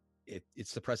 it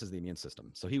suppresses the immune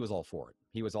system. So he was all for it.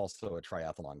 He was also a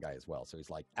triathlon guy as well. So he's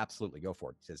like, absolutely, go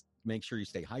for it. He says, make sure you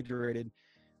stay hydrated,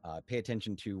 pay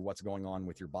attention to what's going on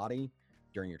with your body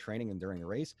during your training and during the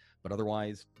race, but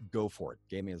otherwise go for it.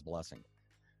 Gave me his blessing.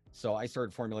 So I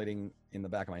started formulating in the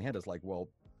back of my head, is like, well,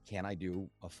 can I do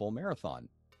a full marathon?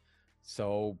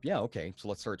 So yeah, okay, so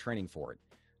let's start training for it.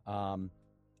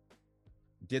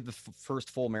 Did the first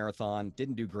full marathon,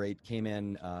 didn't do great, came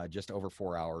in just over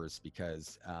 4 hours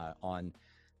because on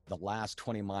the last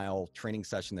 20-mile training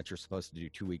session that you're supposed to do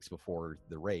 2 weeks before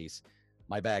the race,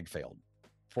 my bag failed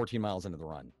 14 miles into the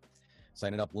run. So I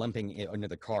ended up limping into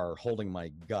the car, holding my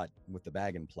gut with the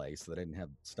bag in place so that I didn't have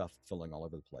stuff filling all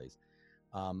over the place.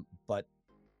 But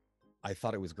I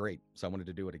thought it was great, so I wanted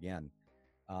to do it again.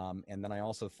 And then I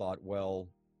also thought, well,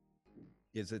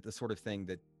 is it the sort of thing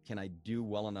that can I do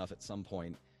well enough at some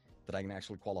point that I can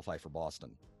actually qualify for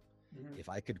Boston? Mm-hmm. If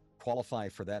I could qualify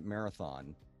for that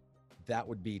marathon, that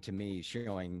would be to me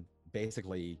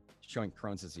basically showing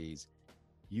Crohn's disease.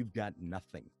 You've got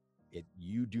nothing.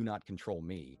 You do not control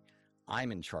me.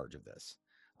 I'm in charge of this.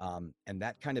 And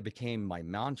that kind of became my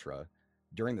mantra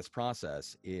during this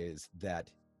process, is that,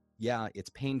 yeah, it's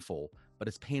painful, but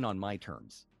it's pain on my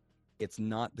terms. It's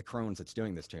not the Crohn's that's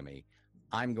doing this to me.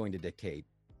 I'm going to dictate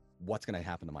what's going to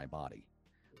happen to my body.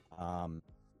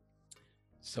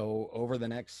 So over the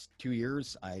next 2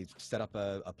 years, I set up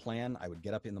a plan. I would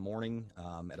get up in the morning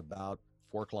at about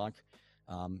 4 o'clock,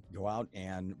 go out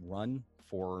and run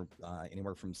for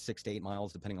anywhere from 6 to 8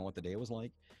 miles, depending on what the day was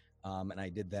like. And I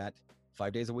did that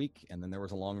 5 days a week. And then there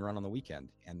was a long run on the weekend.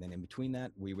 And then in between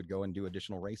that, we would go and do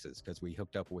additional races because we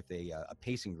hooked up with a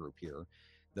pacing group here.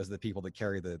 Those are the people that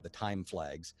carry the time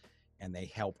flags, and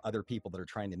they help other people that are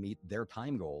trying to meet their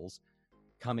time goals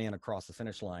come in across the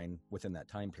finish line within that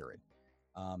time period.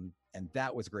 And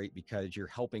that was great because you're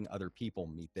helping other people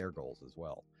meet their goals as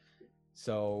well.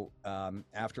 So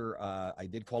after I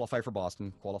did qualify for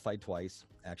Boston, qualified twice,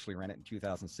 actually ran it in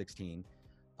 2016.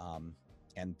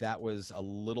 And that was a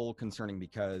little concerning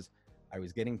because I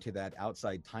was getting to that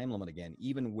outside time limit again.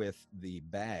 Even with the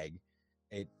bag,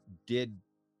 it did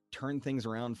turn things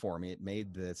around for me. It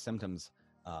made the symptoms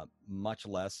much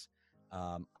less.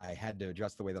 I had to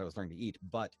adjust the way that I was learning to eat,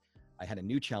 but I had a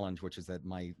new challenge, which is that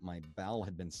my bowel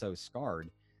had been so scarred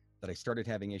that I started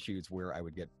having issues where I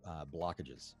would get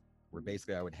blockages, where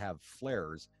basically I would have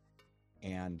flares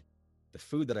and the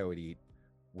food that I would eat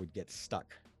would get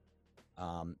stuck.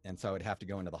 And so I would have to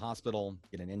go into the hospital,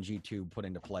 get an NG tube put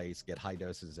into place, get high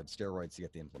doses of steroids to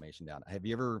get the inflammation down. Have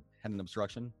you ever had an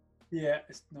obstruction? Yeah,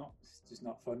 it's just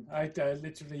not fun. I had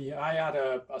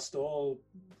a stall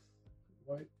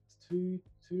about two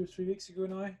or 3 weeks ago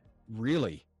now.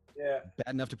 Really? Yeah.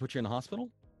 Bad enough to put you in the hospital?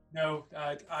 No,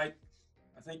 I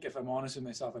think if I'm honest with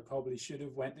myself, I probably should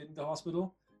have went into the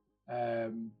hospital,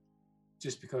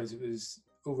 just because it was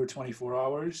over 24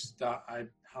 hours that I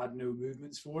had no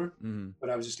movements for. Mm-hmm. But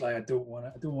I was just like, I don't want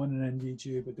an NG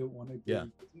tube. I don't want to be. Yeah.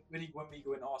 When we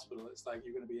go in the hospital, it's like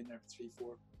you're going to be in there for 3,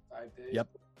 4, 5 days.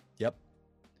 Yep.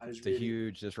 It's a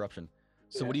huge disruption.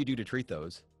 So what do you do to treat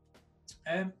those?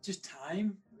 Just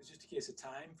time. It was just a case of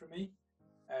time for me.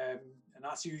 And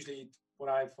that's usually what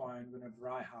I found whenever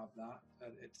I have that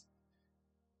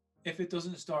if it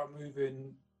doesn't start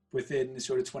moving within the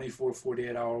sort of 24,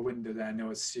 48 hour window, then I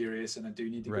know it's serious and I do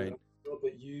need to go.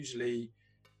 But usually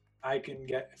I can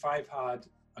get, if I've had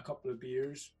a couple of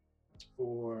beers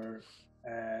or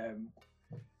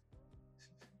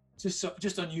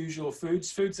just unusual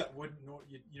foods that wouldn't know,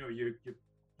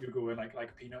 you're going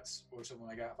like peanuts or something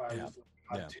like that. If I was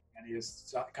had too many of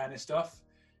that kind of stuff,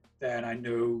 then I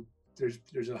know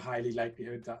there's a highly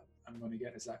likelihood that I'm going to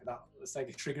get. It's like that. It's like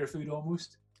a trigger food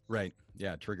almost. Right.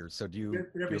 Yeah. Triggers. So do you,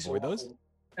 But do you avoid those?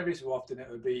 Every so often it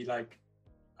would be like,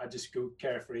 I just go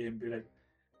carefree and be like,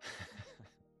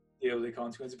 deal with the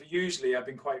consequences. But usually I've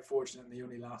been quite fortunate and they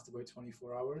only last about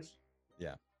 24 hours.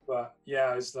 Yeah. But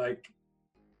yeah, it's like,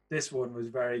 this one was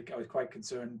I was quite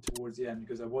concerned towards the end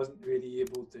because I wasn't really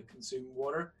able to consume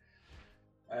water.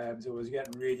 So I was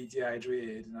getting really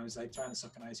dehydrated and I was like trying to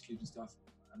suck an ice cube and stuff.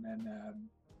 And then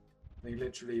they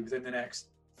literally within the next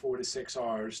 4 to 6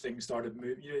 hours, things started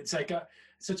moving. You know, it's like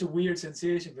such a weird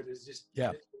sensation, but it's just,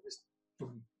 just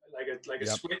boom, like a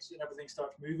switch and everything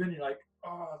starts moving. You're like,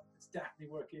 oh, it's definitely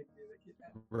working.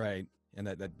 Right. And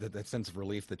that sense of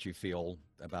relief that you feel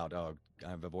about, oh,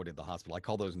 I've avoided the hospital. I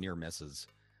call those near misses.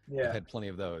 Yeah. I've had plenty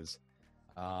of those.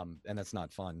 And that's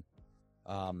not fun.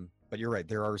 But you're right.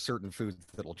 There are certain foods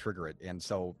that will trigger it. And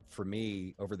so for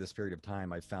me, over this period of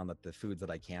time, I've found that the foods that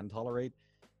I can tolerate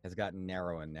has gotten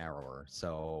narrower and narrower.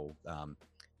 So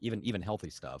even healthy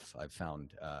stuff, I've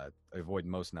found I avoid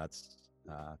most nuts.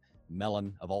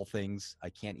 Melon, of all things, I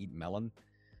can't eat melon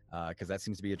because that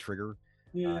seems to be a trigger.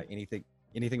 Yeah.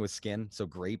 Anything with skin. So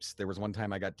grapes. There was one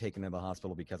time I got taken to the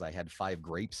hospital because I had 5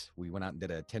 grapes. We went out and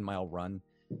did a 10-mile run.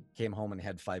 Came home and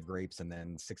had 5 grapes, and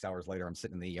then 6 hours later, I'm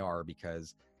sitting in the ER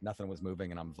because nothing was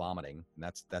moving and I'm vomiting.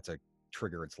 And that's a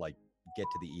trigger. It's like get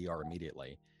to the ER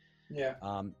immediately. Yeah.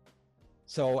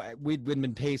 So we'd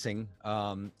been pacing,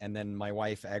 and then my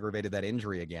wife aggravated that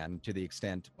injury again to the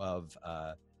extent of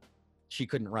she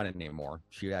couldn't run it anymore.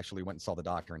 She actually went and saw the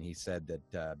doctor, and he said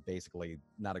that basically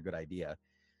not a good idea.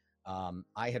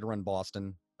 I had run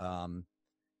Boston.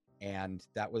 And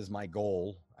that was my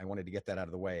goal. I wanted to get that out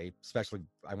of the way, especially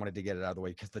I wanted to get it out of the way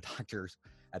because the doctors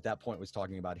at that point was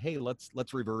talking about, hey, let's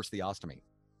reverse the ostomy.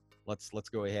 Let's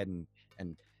go ahead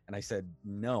and I said,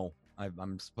 no,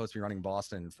 I'm supposed to be running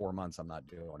Boston in 4 months. I'm not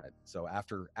doing it. So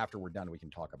after we're done, we can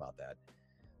talk about that.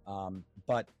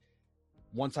 But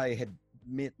once I had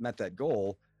met that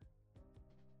goal,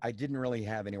 I didn't really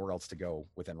have anywhere else to go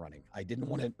within running. I didn't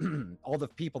want to, all the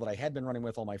people that I had been running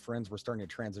with, all my friends were starting to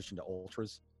transition to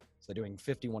ultras. So doing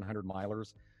 50, 100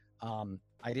 milers.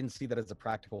 I didn't see that as a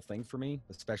practical thing for me,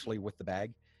 especially with the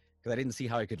bag, because I didn't see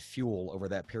how I could fuel over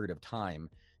that period of time.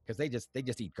 Because they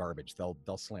just eat garbage.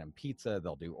 They'll slam pizza.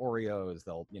 They'll do Oreos.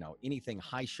 They'll anything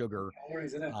high sugar.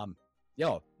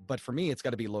 But for me, it's got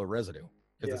to be low residue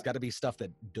because it's got to be stuff that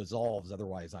dissolves.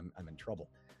 Otherwise, I'm in trouble.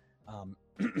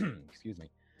 Excuse me.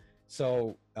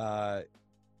 So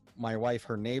my wife,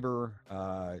 her neighbor,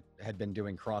 had been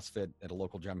doing CrossFit at a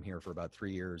local gym here for about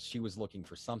 3 years. She was looking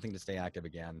for something to stay active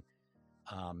again.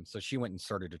 So she went and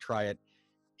started to try it.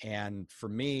 And for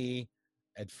me,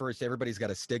 at first, everybody's got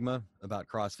a stigma about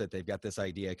CrossFit. They've got this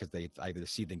idea because they either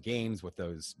see the games with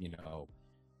those,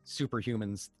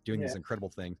 superhumans doing these incredible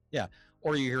things. Yeah.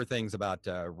 Or you hear things about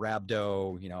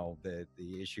rhabdo,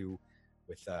 the issue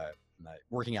with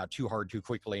working out too hard too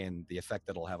quickly and the effect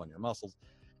that it'll have on your muscles.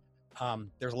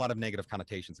 There's a lot of negative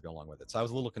connotations that go along with it. So I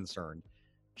was a little concerned.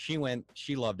 She went,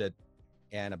 she loved it.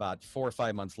 And about 4 or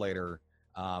 5 months later,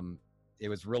 it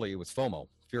was FOMO,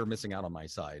 fear of missing out on my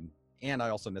side. And I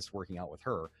also missed working out with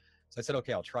her. So I said,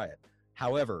 okay, I'll try it.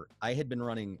 However, I had been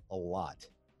running a lot.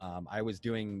 I was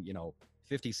doing,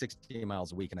 50, 60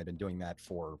 miles a week, and I've been doing that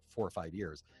for 4 or 5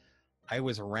 years. I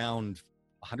was around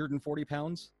 140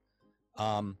 pounds,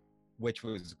 which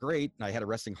was great. And I had a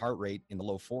resting heart rate in the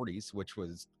low 40s, which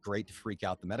was great to freak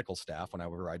out the medical staff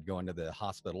whenever I'd go into the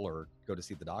hospital or go to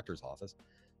see the doctor's office.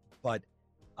 But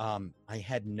I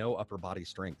had no upper body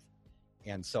strength.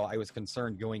 And so I was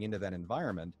concerned going into that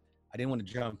environment. I didn't want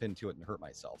to jump into it and hurt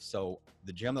myself. So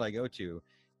the gym that I go to,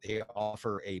 they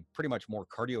offer a pretty much more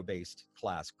cardio-based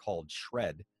class called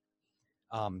Shred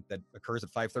that occurs at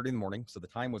 5:30 in the morning. So the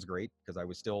time was great because I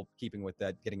was still keeping with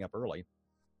that, getting up early.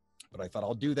 But I thought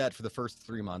I'll do that for the first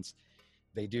 3 months.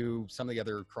 They do some of the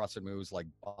other CrossFit moves like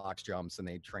box jumps, and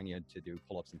they train you to do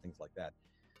pull-ups and things like that.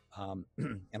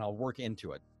 And I'll work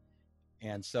into it.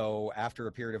 And so after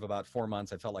a period of about 4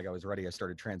 months, I felt like I was ready. I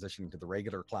started transitioning to the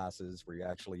regular classes where you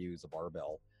actually use a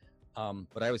barbell.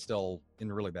 But I was still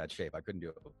in really bad shape. I couldn't do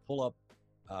a pull-up.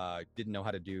 Didn't know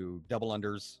how to do double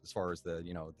unders as far as the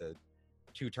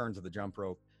 2 turns of the jump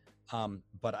rope.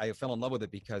 But I fell in love with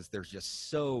it because there's just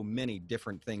so many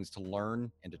different things to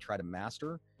learn and to try to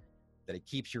master that it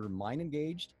keeps your mind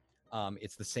engaged.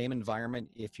 It's the same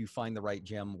environment if you find the right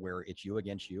gym where it's you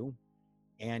against you.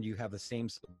 And you have the same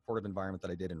supportive environment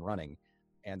that I did in running.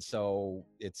 And so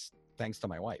it's thanks to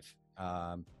my wife.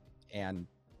 And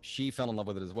she fell in love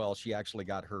with it as well. She actually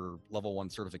got her level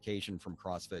 1 certification from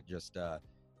CrossFit just to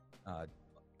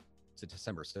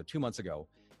December, so 2 months ago.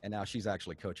 And now she's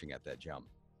actually coaching at that gym.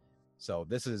 So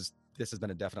this is this has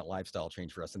been a definite lifestyle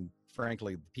change for us. And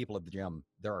frankly, the people at the gym,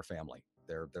 they're our family.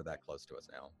 They're that close to us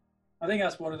now. I think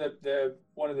that's one of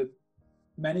the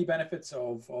many benefits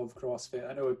of CrossFit.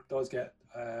 I know it does get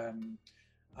a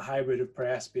hybrid of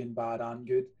press being bad and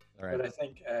good, Right. but I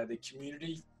think the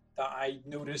community that I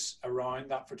notice around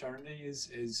that fraternity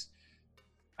is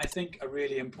I think a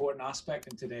really important aspect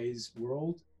in today's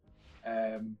world.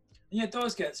 Yeah, it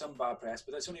does get some bad press,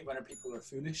 but that's only when people are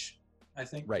foolish, I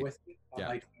think, Right. with it. And Yeah.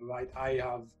 like, right, I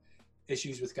have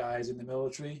issues with guys in the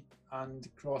military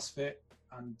and CrossFit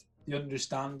and the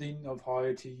understanding of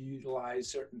how to utilize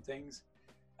certain things.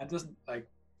 And doesn't like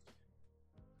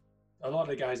a lot of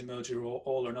the guys in the military are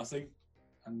all or nothing,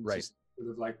 and Right. just sort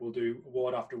of like we'll do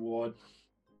WOD after WOD,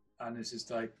 and it's just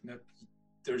like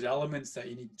there's elements that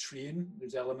you need to train.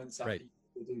 There's elements that Right.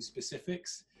 you do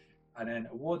specifics. And then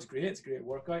a WOD's great, it's a great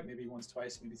workout, maybe once,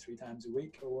 twice, maybe 3 times a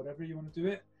week or whatever you want to do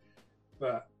it.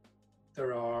 But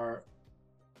there are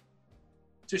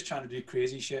just trying to do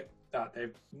crazy shit that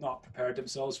they've not prepared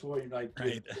themselves for. You're like,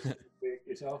 Right.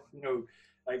 yourself,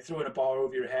 like throwing a bar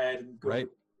over your head and going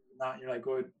Right. that, and you're like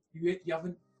going, you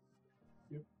haven't,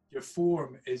 your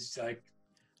form is like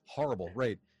Horrible.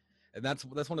 Right. And that's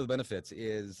one of the benefits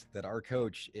is that our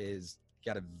coach is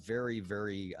got a very,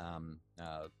 very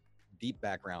deep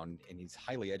background, and he's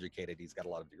highly educated. He's got a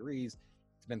lot of degrees.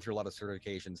 He's been through a lot of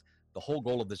certifications. The whole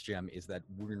goal of this gym is that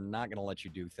we're not going to let you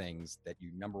do things that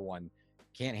you, number one,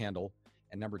 can't handle,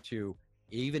 and number two,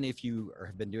 even if you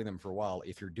have been doing them for a while,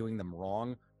 if you're doing them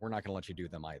wrong, we're not going to let you do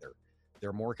them either.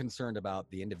 They're more concerned about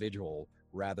the individual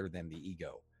rather than the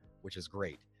ego, which is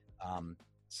great.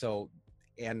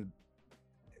 And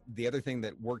the other thing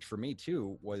that worked for me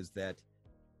too was that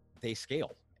they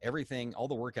scale everything, all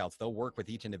the workouts. They'll work with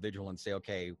each individual and say,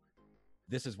 okay,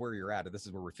 this is where you're at, or this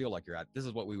is where we feel like you're at. This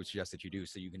is what we would suggest that you do,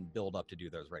 so you can build up to do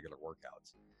those regular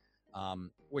workouts,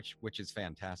 which is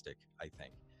fantastic, I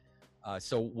think.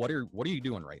 So what are you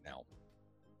doing right now?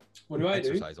 What do I do?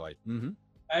 Exercise-wise.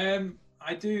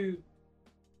 I do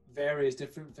various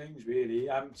different things really.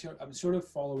 I'm sort of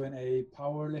following a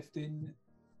powerlifting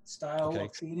style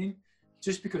of training,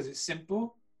 just because it's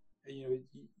simple. You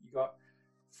got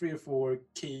 3 or 4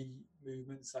 key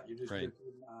movements that you're just looking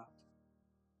at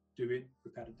doing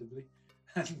repetitively,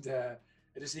 and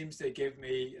it just seems to give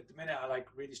me, at the minute, I like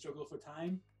really struggle for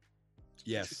time.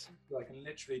 Yes. So I can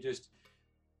literally just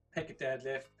pick a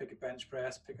deadlift, pick a bench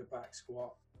press, pick a back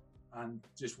squat, and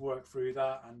just work through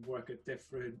that and work at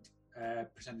different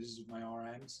percentages of my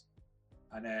RMs,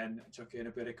 and then chuck in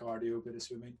a bit of cardio, a bit of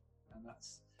swimming, and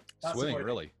that's swimming,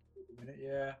 really. At the minute,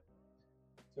 yeah.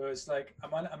 So it's like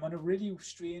I'm on a really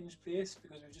strange place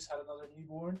because we've just had another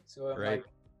newborn. So I'm like,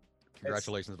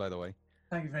 congratulations, by the way.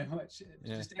 Thank you very much.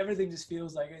 Yeah. Just everything just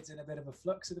feels like it's in a bit of a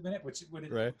flux at the minute, which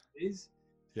it is.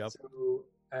 Yep. So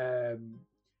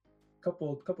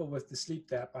coupled with the sleep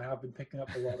depth, I have been picking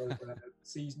up a lot of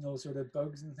seasonal sort of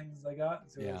bugs and things like that.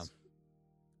 So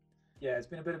it's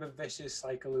been a bit of a vicious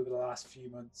cycle over the last few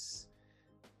months,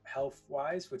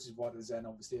 health-wise, which is what has then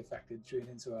obviously affected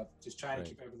training. So I'm just trying to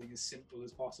keep everything as simple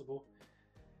as possible.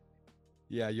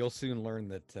 Yeah, you'll soon learn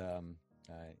that,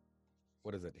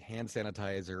 what is it, hand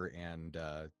sanitizer and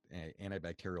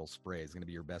antibacterial spray is going to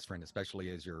be your best friend, especially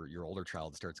as your older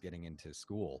child starts getting into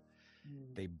school.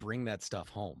 They bring that stuff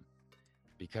home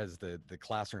because the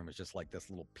classroom is just like this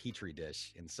little petri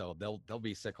dish, and so they'll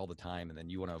be sick all the time, and then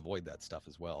you want to avoid that stuff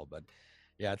as well. But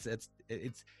yeah,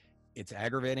 it's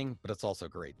aggravating, but it's also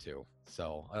great too.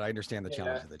 So I understand the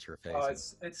challenges that you're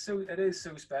facing. It is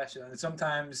so special, and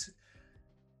sometimes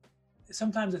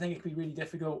I think it can be really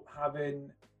difficult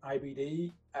having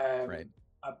IBD.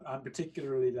 And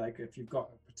particularly like if you've got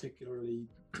a particularly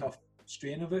tough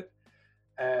strain of it,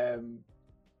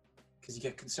 because you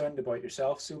get concerned about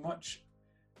yourself so much,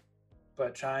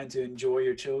 but trying to enjoy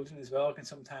your children as well can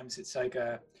sometimes, it's like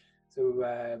after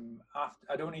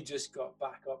I'd only just got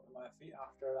back up on my feet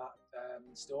after that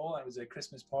stall, and it was a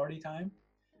Christmas party time.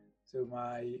 So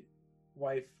my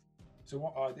wife,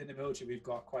 in the military we've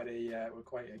got we're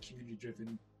quite a community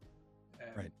driven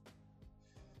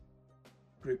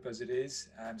group as it is.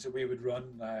 So we would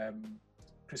run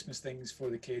Christmas things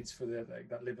for the kids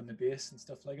that live on the base and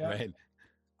stuff like that. Right.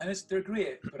 And they're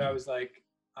great, but I was like,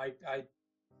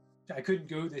 I couldn't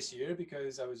go this year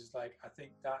because I was just like, I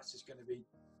think that's just going to be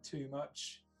too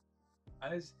much.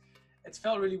 And it's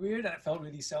felt really weird, and it felt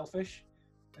really selfish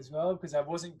as well, because I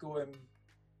wasn't going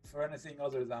for anything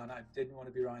other than I didn't want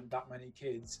to be around that many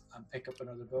kids and pick up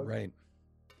another bug. Right.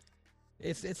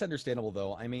 It's understandable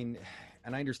though. I mean,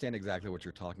 and I understand exactly what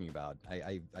you're talking about.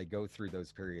 I go through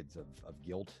those periods of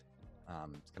guilt.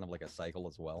 It's kind of like a cycle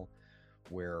as well,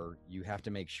 where you have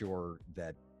to make sure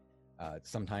that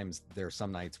Sometimes there are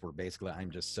some nights where basically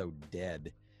I'm just so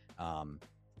dead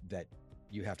that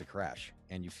you have to crash,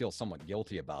 and you feel somewhat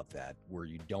guilty about that, where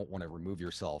you don't want to remove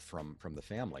yourself from the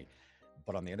family.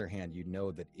 But on the other hand, you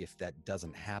know that if that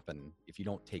doesn't happen, if you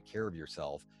don't take care of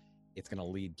yourself, it's going to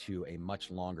lead to a much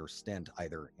longer stint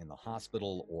either in the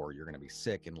hospital, or you're going to be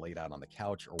sick and laid out on the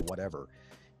couch or whatever.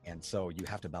 And so you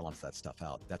have to balance that stuff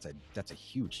out. That's a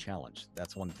huge challenge.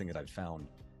 That's one thing that I've found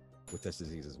with this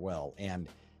disease as well. And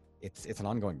it's an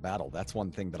ongoing battle. That's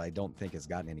one thing that I don't think has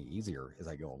gotten any easier as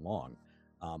I go along.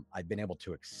 I've been able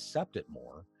to accept it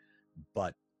more,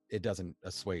 but it doesn't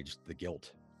assuage the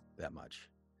guilt that much.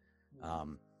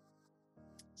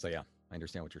 So yeah, I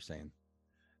understand what you're saying.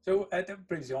 So that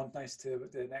brings you on nice to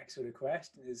the next sort of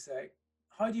question is,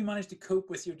 how do you manage to cope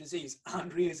with your disease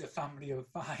and raise a family of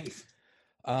 5?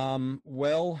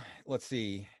 Well, let's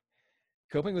see.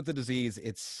 Coping with the disease,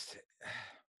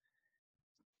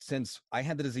 since I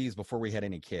had the disease before we had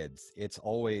any kids, it's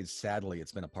always, sadly,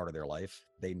 it's been a part of their life.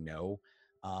 They know.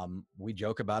 We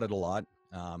joke about it a lot,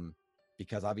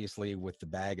 because obviously with the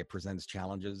bag, it presents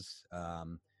challenges.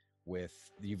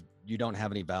 With you don't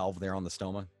have any valve there on the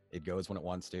stoma. It goes when it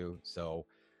wants to. So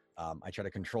I try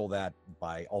to control that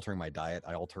by altering my diet.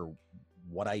 I alter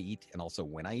what I eat and also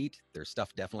when I eat. There's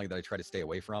stuff definitely that I try to stay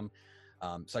away from,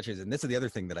 such as, and this is the other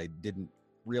thing that I didn't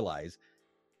realize.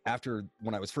 After,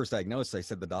 when I was first diagnosed, I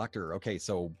said to the doctor, okay,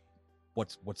 so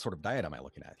what sort of diet am I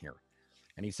looking at here?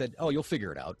 And he said, oh, you'll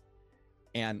figure it out.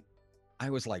 And I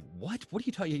was like, what are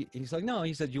you talking? And he's like, no,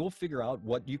 he said, you'll figure out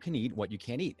what you can eat, what you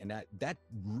can't eat. And that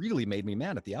really made me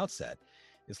mad at the outset.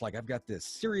 It's like, I've got this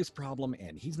serious problem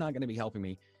and he's not going to be helping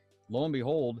me. Lo and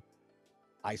behold,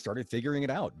 I started figuring it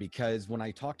out, because when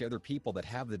I talk to other people that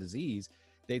have the disease,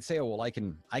 they'd say, oh, well, I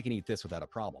can eat this without a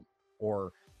problem.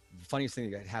 Or the funniest thing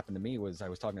that happened to me was I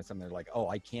was talking to someone, they're like, oh,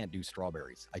 I can't do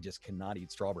strawberries. I just cannot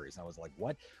eat strawberries. And I was like,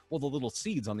 what? Well, the little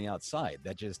seeds on the outside,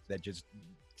 that just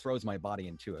throws my body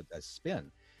into a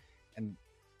spin. And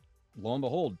lo and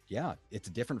behold, yeah, it's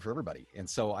different for everybody. And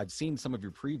so I've seen some of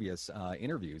your previous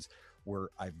interviews where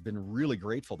I've been really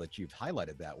grateful that you've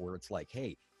highlighted that, where it's like,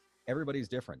 hey, everybody's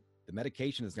different. The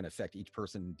medication is going to affect each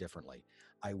person differently.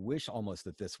 I wish almost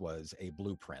that this was a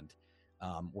blueprint,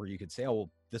 where you could say, oh, well,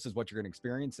 this is what you're going to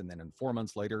experience, and then in 4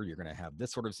 months later, you're going to have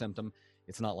this sort of symptom.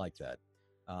 It's not like that.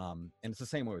 And it's the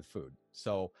same way with food.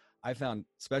 So I found,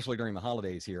 especially during the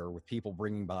holidays here, with people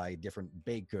bringing by different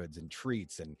baked goods and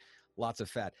treats and lots of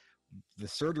fat, the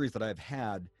surgeries that I've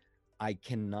had, I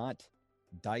cannot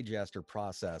digest or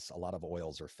process a lot of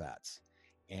oils or fats.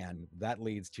 And that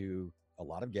leads to a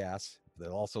lot of gas. That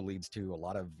also leads to a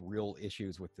lot of real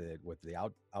issues with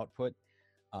the output.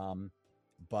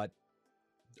 But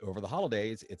over the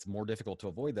holidays, it's more difficult to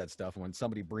avoid that stuff. When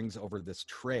somebody brings over this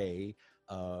tray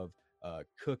of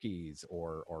cookies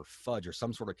or fudge or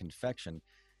some sort of confection,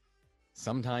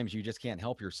 sometimes you just can't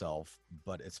help yourself.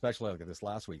 But especially like this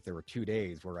last week, there were 2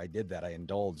 days where I did that. I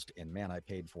indulged, and man, I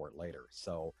paid for it later.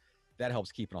 So that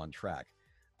helps keep it on track.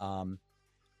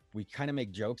 We kind of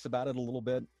make jokes about it a little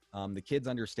bit. The kids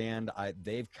understand.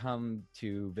 They've come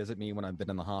to visit me when I've been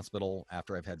in the hospital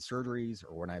after I've had surgeries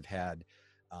or when I've had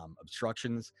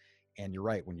obstructions. And you're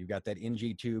right, when you've got that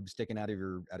NG tube sticking out of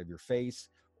your face,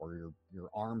 or your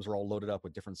arms are all loaded up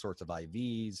with different sorts of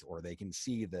IVs, or they can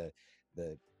see the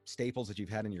staples that you've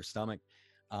had in your stomach.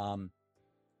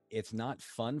 It's not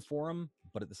fun for them,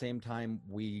 but at the same time,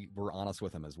 we were honest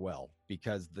with them as well,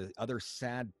 because the other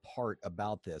sad part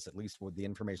about this, at least with the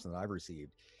information that I've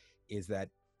received, is that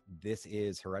this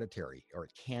is hereditary, or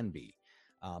it can be.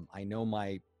 I know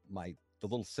the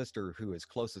little sister who is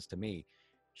closest to me,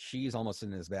 she's almost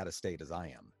in as bad a state as I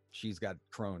am. She's got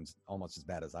Crohn's almost as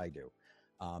bad as I do.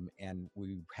 And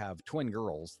we have twin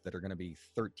girls that are going to be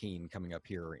 13 coming up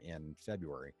here in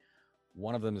February.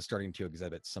 One of them is starting to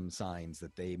exhibit some signs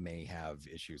that they may have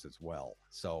issues as well.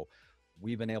 So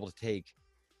we've been able to take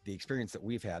the experience that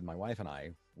we've had, my wife and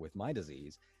I, with my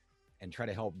disease, and try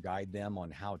to help guide them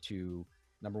on how to,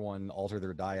 number one, alter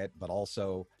their diet, but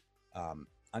also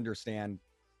understand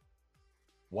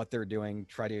what they're doing,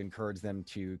 try to encourage them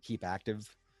to keep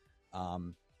active.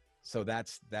 So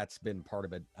that's been part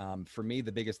of it. For me,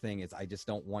 the biggest thing is I just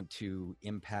don't want to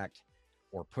impact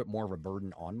or put more of a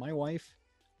burden on my wife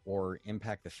or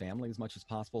impact the family as much as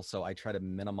possible. So I try to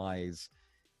minimize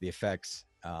the effects.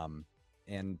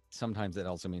 And sometimes it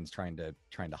also means trying to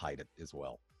hide it as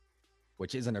well,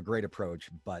 which isn't a great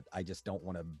approach, but I just don't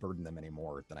want to burden them any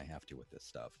more than I have to with this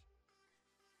stuff.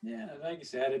 Yeah, like you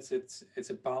said, it's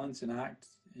a balancing act,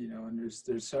 and there's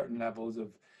certain levels of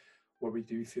where we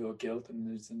do feel guilt, and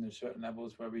there's certain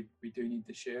levels where we do need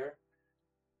to share.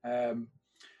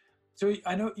 So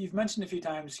I know you've mentioned a few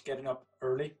times getting up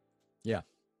early. Yeah.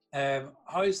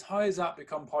 How has that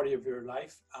become part of your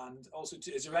life? And also,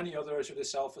 is there any other sort of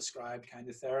self-ascribed kind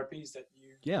of therapies that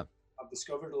you Yeah. have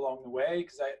discovered along the way?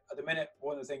 Because at the minute,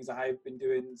 one of the things I've been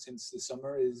doing since the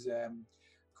summer is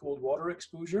cold water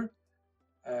exposure,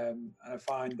 and I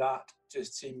find that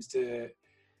just seems to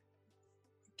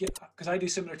get, because I do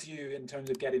similar to you in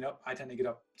terms of getting up. I tend to get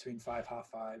up between 5:30,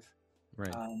 5:30,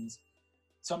 Right. and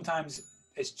sometimes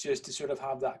it's just to sort of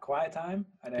have that quiet time.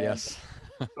 And then, Yes.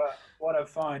 but what I've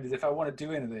found is if I want to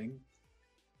do anything,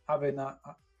 having that,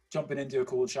 jumping into a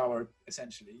cold shower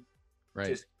essentially Right.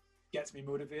 just gets me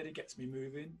motivated, gets me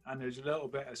moving, and there's a little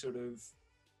bit of sort of,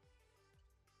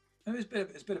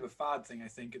 it's a bit of a fad thing I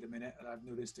think at the minute that I've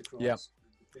noticed Yep. across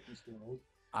the fitness world.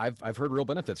 I've heard real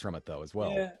benefits from it though as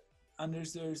well. Yeah, and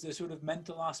there's the sort of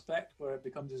mental aspect where it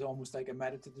becomes almost like a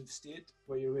meditative state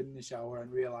where you're in the shower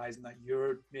and realizing that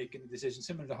you're making a decision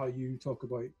similar to how you talk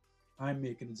about I'm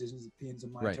making decisions, it pains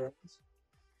on my Right. terms.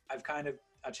 I've kind of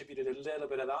attributed a little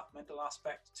bit of that mental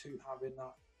aspect to having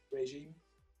that regime.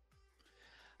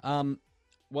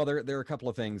 Well, there are a couple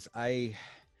of things.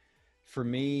 For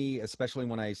me, especially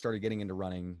when I started getting into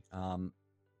running,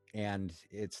 and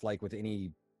it's like with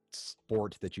any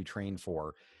sport that you train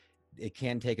for, it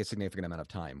can take a significant amount of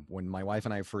time. When my wife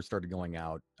and I first started going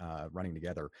out running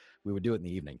together, we would do it in the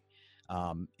evening.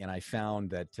 And I found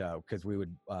that because we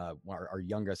would, our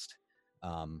youngest,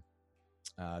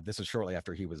 this was shortly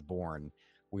after he was born,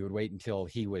 we would wait until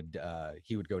he would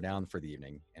go down for the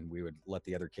evening, and we would let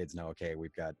the other kids know, okay,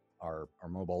 we've got our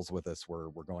mobiles with us. We're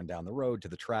going down the road to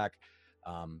the track.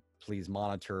 Please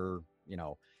monitor. You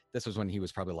know, this was when he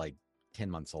was probably like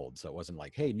 10 months old, so it wasn't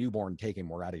like, hey, newborn, take him,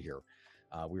 we're out of here.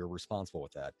 We were responsible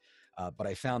with that. But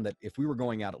I found that if we were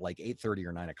going out at like 8:30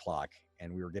 or 9 o'clock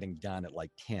and we were getting done at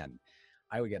like 10,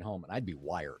 I would get home and I'd be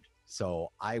wired.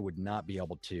 So I would not be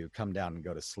able to come down and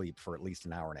go to sleep for at least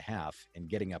an hour and a half, and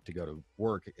getting up to go to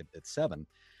work at 7,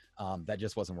 that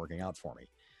just wasn't working out for me.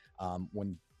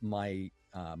 When my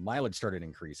mileage started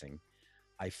increasing,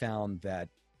 I found that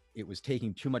it was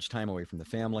taking too much time away from the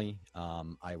family.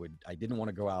 I didn't want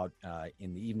to go out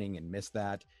in the evening and miss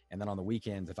that. And then on the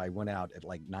weekends, if I went out at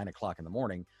like 9 o'clock in the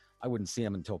morning, I wouldn't see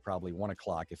them until probably 1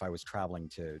 o'clock if I was traveling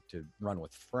to run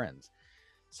with friends.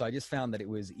 So I just found that it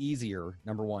was easier,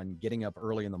 number one, getting up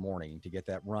early in the morning to get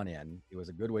that run in. It was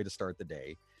a good way to start the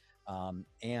day.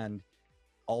 And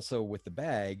also with the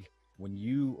bag, when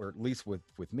you, or at least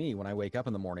with me, when I wake up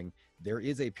in the morning, there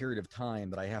is a period of time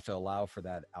that I have to allow for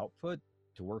that output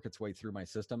to work its way through my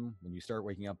system. When you start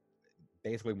waking up,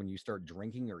 basically when you start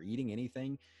drinking or eating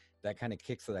anything, that kind of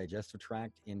kicks the digestive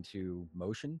tract into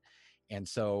motion. And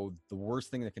so the worst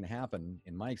thing that can happen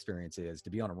in my experience is to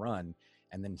be on a run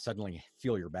and then suddenly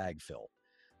feel your bag fill.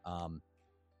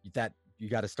 That you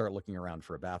got to start looking around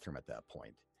for a bathroom at that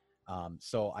point.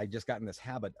 So I just got in this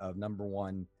habit of, number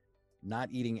one, not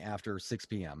eating after 6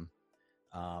 p.m.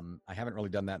 I haven't really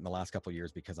done that in the last couple of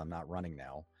years because I'm not running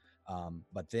now.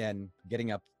 But then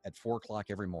getting up at 4 o'clock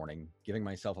every morning, giving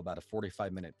myself about a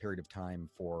 45-minute period of time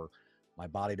for my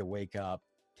body to wake up,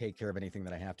 take care of anything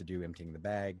that I have to do, emptying the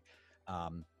bag,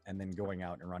 and then going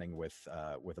out and running with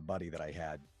a buddy that I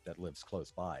had that lives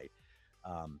close by.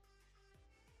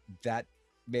 That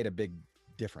made a big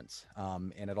difference.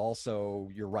 And it also,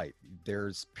 you're right,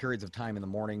 there's periods of time in the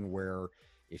morning where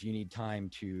if you need time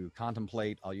to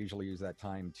contemplate, I'll usually use that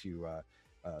time to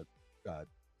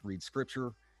read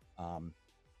scripture,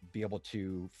 be able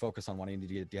to focus on what I need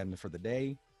to get done for the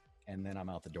day, and then I'm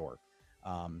out the door.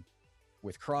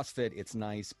 With CrossFit, it's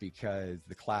nice because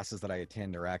the classes that I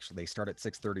attend are actually, they start at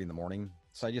 6:30 in the morning.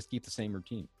 So I just keep the same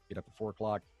routine. Get up at 4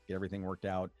 o'clock, get everything worked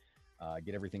out,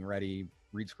 get everything ready,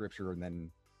 read scripture, and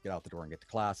then get out the door and get to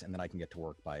class. And then I can get to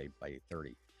work by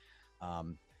 8:30.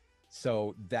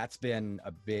 So that's been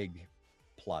a big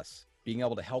plus. Being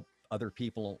able to help other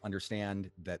people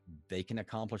understand that they can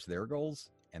accomplish their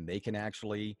goals and they can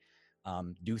actually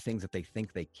do things that they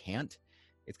think they can't.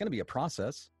 It's going to be a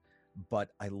process, but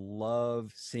I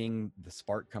love seeing the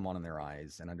spark come on in their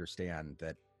eyes and understand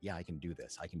that, yeah, I can do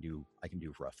this. I can do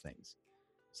rough things.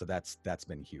 So that's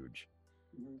been huge.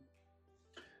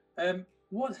 Mm-hmm.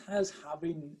 What has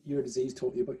having your disease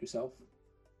taught you about yourself?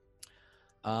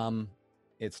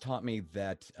 It's taught me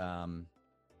that,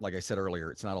 like I said earlier,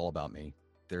 it's not all about me.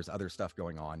 There's other stuff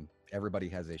going on. Everybody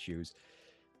has issues.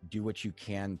 Do what you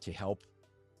can to help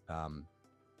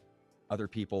other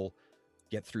people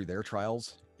get through their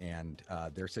trials and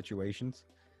their situations,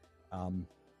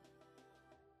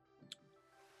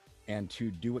 and to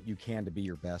do what you can to be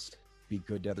your best. Be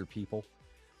good to other people.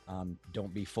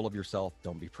 Don't be full of yourself.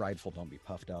 Don't be prideful. Don't be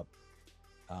puffed up.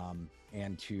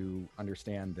 and to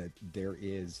understand that there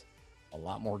is a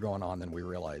lot more going on than we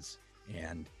realize,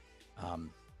 and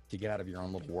to get out of your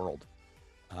own little world.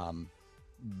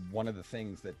 One of the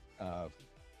things that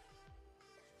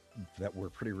that we're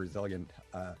pretty resilient.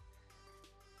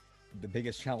 The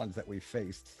biggest challenge that we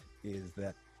faced is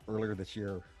that earlier this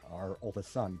year, our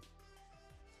oldest son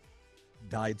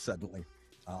died suddenly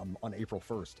on April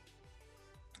 1st.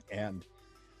 And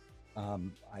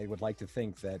I would like to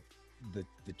think that the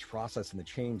process and the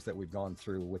change that we've gone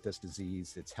through with this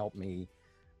disease, it's helped me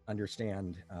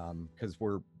understand, because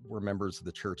we're members of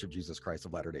the Church of Jesus Christ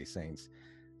of Latter-day Saints,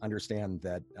 understand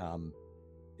that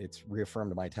it's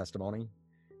reaffirmed my testimony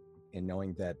in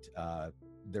knowing that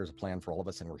there's a plan for all of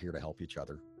us and we're here to help each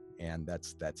other. And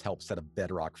that's helped set a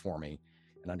bedrock for me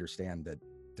and understand that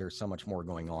there's so much more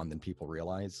going on than people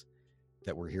realize,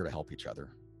 that we're here to help each other.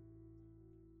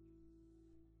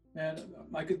 And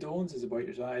my condolences about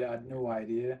your son. I had no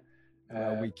idea.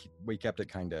 We kept it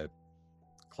kind of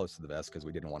close to the vest because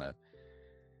we didn't want to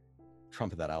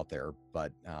trumpet that out there,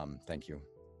 but thank you.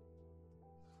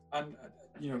 And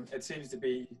it seems to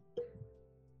be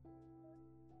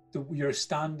your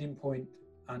standing point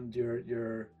and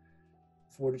your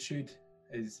fortitude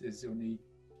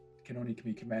can only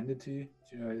be commended to you.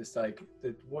 It's like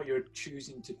what you're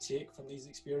choosing to take from these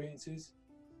experiences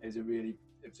is a really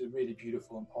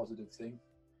beautiful and positive thing.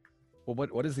 Well,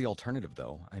 what is the alternative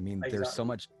though? I mean, Exactly. There's so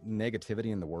much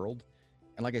negativity in the world.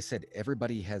 And like I said,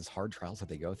 everybody has hard trials that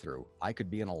they go through. I could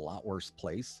be in a lot worse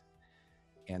place.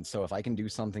 And so if I can do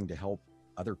something to help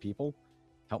other people,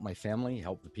 help my family,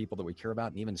 help the people that we care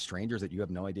about, and even strangers that you have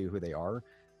no idea who they are,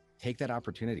 take that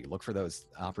opportunity. Look for those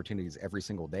opportunities every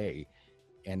single day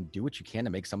and do what you can to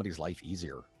make somebody's life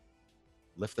easier.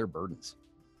 Lift their burdens.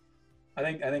 I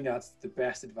think that's the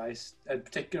best advice, and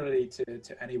particularly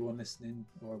to anyone listening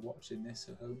or watching this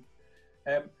at home.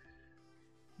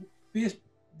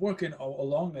 Working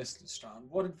along this strand,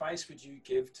 what advice would you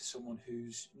give to someone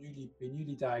who's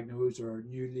newly diagnosed or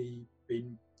newly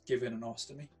been given an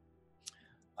ostomy?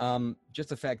 Just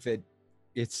the fact that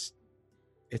it's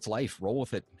life. Roll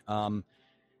with it.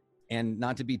 And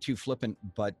not to be too flippant,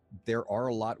 but there are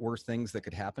a lot worse things that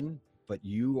could happen, but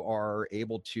you are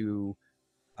able to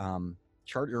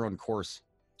chart your own course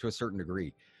to a certain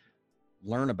degree.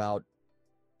 Learn about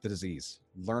the disease,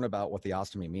 learn about what the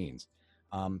ostomy means,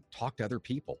 talk to other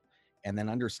people, and then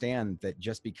understand that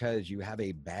just because you have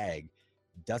a bag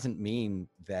doesn't mean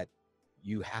that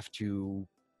you have to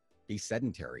be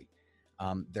sedentary.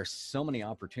 There's so many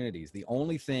opportunities. The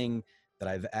only thing that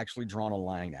I've actually drawn a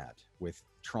line at with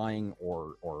trying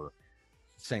or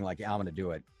saying like, yeah, I'm going to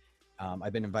do it.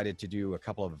 I've been invited to do a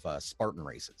couple of Spartan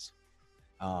races.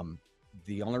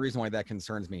 The only reason why that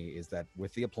concerns me is that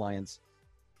with the appliance,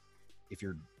 if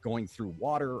you're going through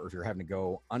water or if you're having to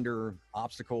go under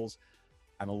obstacles,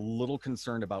 I'm a little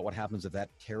concerned about what happens if that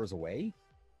tears away,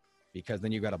 because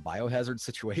then you've got a biohazard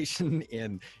situation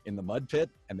in the mud pit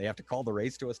and they have to call the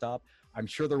race to a stop. I'm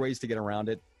sure there are ways to get around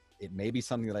it. It may be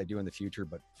something that I do in the future,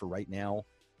 but for right now,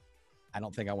 I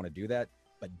don't think I want to do that.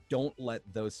 But don't let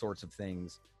those sorts of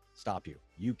things stop you.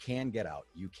 You can get out,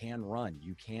 you can run,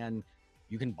 you can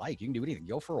bike, you can do anything,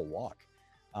 go for a walk.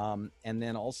 And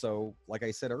then also, like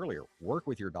I said earlier, work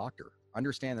with your doctor.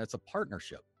 Understand that it's a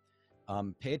partnership.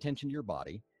 Pay attention to your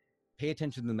body, pay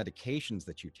attention to the medications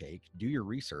that you take, do your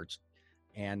research,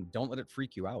 and don't let it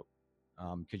freak you out.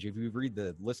 Because if you read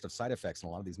the list of side effects in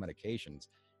a lot of these medications,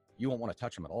 you won't want to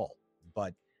touch them at all.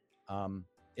 But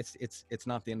it's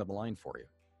not the end of the line for you.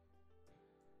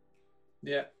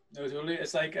 Yeah, no, totally.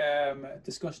 It's like a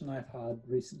discussion I've had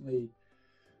recently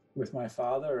with my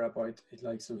father about it.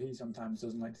 Like, so he sometimes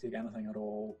doesn't like to take anything at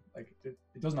all. Like,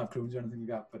 he doesn't have Crohn's or anything like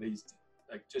that, but he's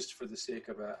like, just for the sake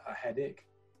of a headache.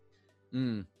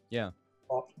 Yeah.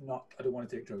 I don't want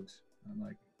to take drugs. And I'm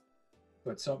like,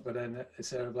 but then it's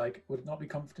sort of like, would it not be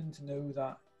comforting to know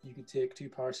that you could take 2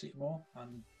 paracetamol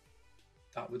and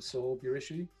that would solve your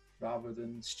issue, rather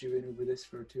than stewing over this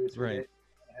for 2 or 3 days,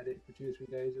 a headache for 2 or 3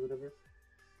 days or whatever.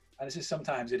 And it's just,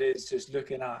 sometimes it is just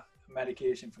looking at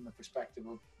medication from the perspective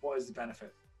of what is the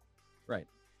benefit, right,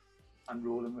 and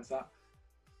rolling with that.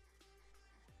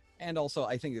 And also,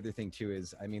 I think the other thing too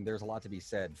is, I mean, there's a lot to be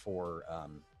said for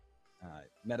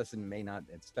medicine may not,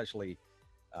 especially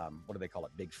what do they call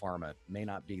it, big pharma, may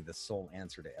not be the sole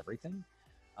answer to everything.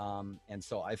 And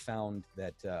so I found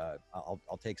that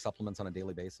I'll take supplements on a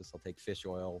daily basis. I'll take fish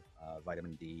oil,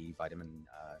 vitamin D, vitamin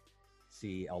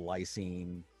C,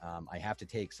 L-lysine. I have to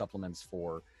take supplements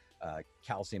for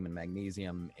calcium and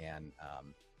magnesium and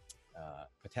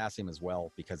potassium as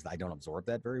well, because I don't absorb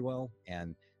that very well,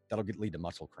 and that'll lead to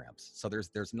muscle cramps. So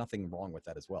there's nothing wrong with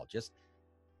that as well. Just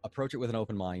approach it with an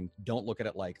open mind. Don't look at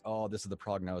it like, oh, this is the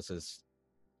prognosis,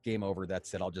 game over,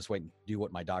 that's it. I'll just wait and do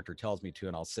what my doctor tells me to,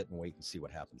 and I'll sit and wait and see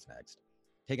what happens next.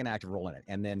 Take an active role in it.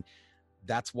 And then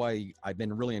that's why I've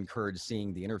been really encouraged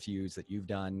seeing the interviews that you've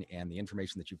done and the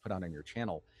information that you put on your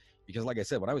channel. Because like I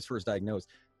said, when I was first diagnosed,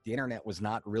 the internet was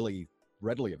not really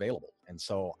readily available. And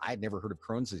so I'd never heard of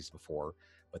Crohn's disease before,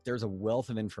 but there's a wealth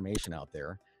of information out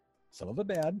there, some of it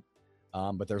bad,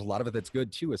 but there's a lot of it that's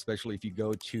good too, especially if you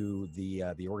go to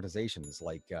the organizations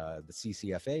like the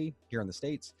CCFA here in the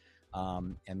States.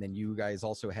 And then you guys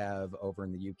also have over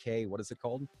in the UK, what is it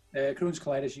called? Crohn's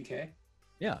Colitis UK.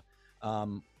 Yeah.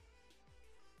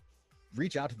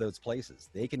 Reach out to those places.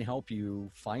 They can help you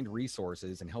find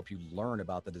resources and help you learn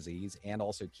about the disease, and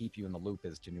also keep you in the loop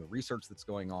as to new research that's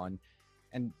going on.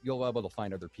 And you'll be able to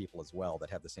find other people as well that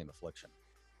have the same affliction.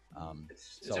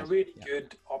 It's a really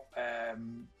good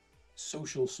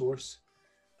social source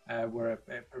where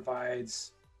it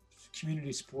provides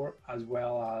community support as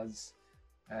well as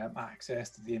access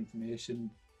to the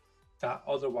information that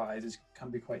otherwise can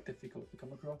be quite difficult to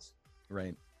come across.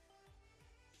 Right.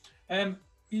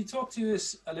 You talk to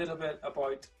us a little bit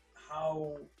about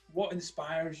what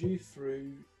inspires you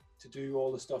to do all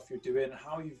the stuff you're doing,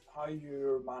 how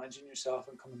you're managing yourself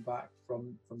and coming back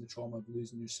from the trauma of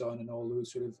losing your son and all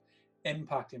those sort of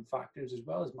impacting factors, as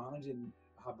well as managing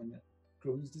having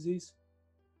Crohn's disease.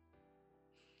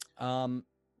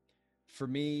 For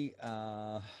me,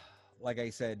 like I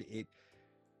said,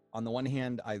 on the one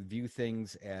hand, I view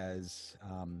things as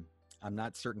I'm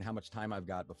not certain how much time I've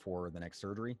got before the next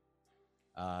surgery.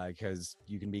 Because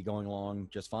you can be going along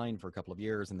just fine for a couple of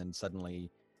years, and then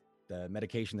suddenly the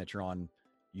medication that you're on,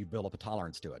 you build up a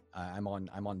tolerance to it. I'm on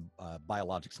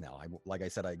biologics now. Like I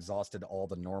said, I exhausted all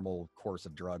the normal course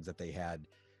of drugs that they had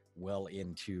well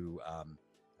into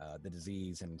the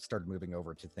disease, and started moving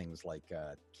over to things like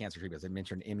cancer treatment. As I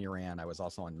mentioned, Imuran. I was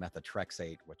also on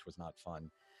methotrexate, which was not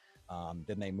fun.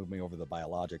 Then they moved me over to the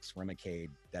biologics, Remicade.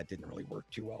 That didn't really work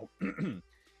too well.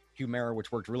 Humira,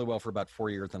 which worked really well for about 4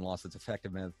 years, then lost its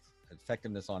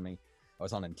effectiveness on me. I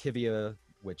was on Entyvio,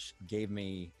 which gave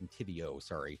me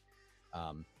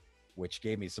which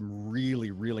gave me some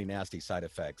really, really nasty side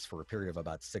effects for a period of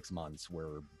about 6 months,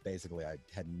 where basically I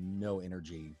had no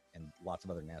energy and lots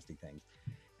of other nasty things.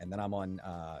 And then I'm on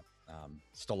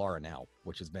Stelara now,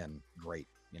 which has been great,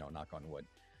 knock on wood.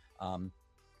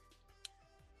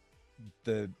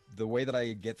 The way that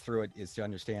I get through it is to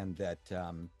understand that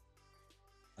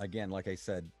again, like I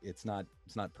said, it's not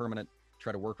permanent.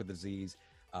 Try to work with the disease.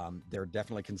 There are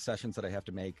definitely concessions that I have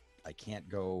to make. I can't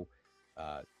go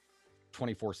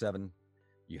 24/7.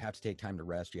 You have to take time to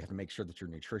rest. You have to make sure that your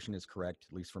nutrition is correct,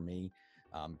 at least for me,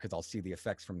 because I'll see the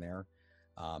effects from there.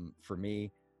 For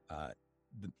me,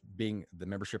 being the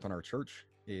membership in our church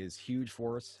is huge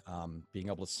for us. Being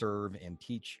able to serve and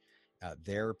teach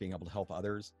there, being able to help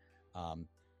others,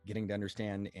 getting to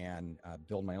understand and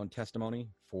build my own testimony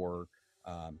for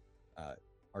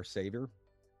our Savior,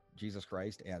 Jesus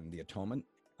Christ, and the atonement,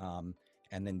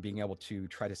 and then being able to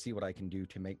try to see what I can do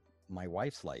to make my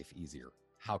wife's life easier.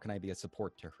 How can I be a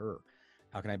support to her?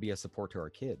 How can I be a support to our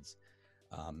kids?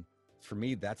 For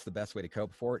me, that's the best way to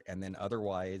cope for it. And then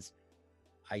otherwise,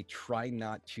 I try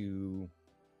not to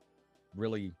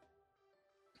really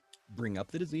bring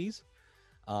up the disease.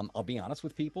 I'll be honest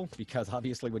with people, because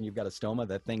obviously when you've got a stoma,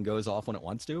 that thing goes off when it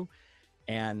wants to.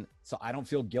 And so I don't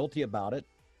feel guilty about it.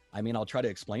 I mean, I'll try to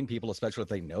explain people, especially if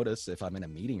they notice, if I'm in a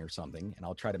meeting or something, and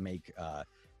I'll try to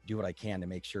do what I can to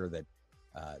make sure that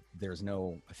there's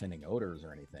no offending odors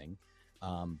or anything.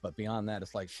 But beyond that,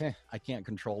 it's like, I can't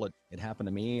control it. It happened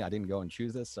to me. I didn't go and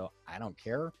choose this, so I don't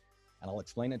care. And I'll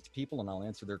explain it to people and I'll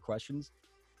answer their questions.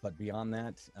 But beyond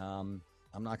that, I'm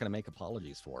not going to make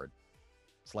apologies for it.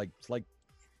 It's like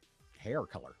hair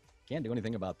color. Can't do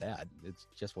anything about that. It's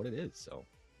just what it is. So.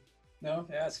 No,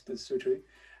 yeah, that's so true.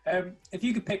 If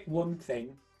you could pick one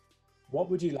thing,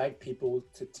 what would you like people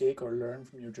to take or learn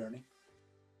from your journey?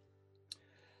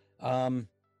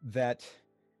 That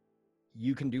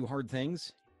you can do hard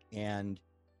things, and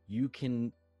you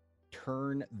can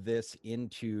turn this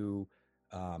into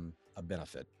a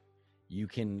benefit. You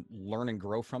can learn and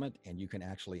grow from it, and you can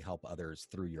actually help others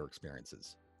through your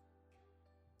experiences.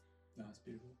 No, that's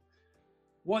beautiful.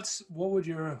 What would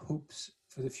your hopes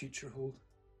for the future hold?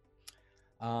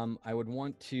 I would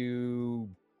want to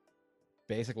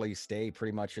basically stay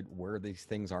pretty much at where these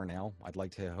things are now. I'd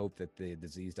like to hope that the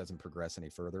disease doesn't progress any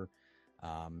further.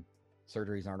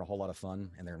 Surgeries aren't a whole lot of fun,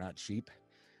 and they're not cheap.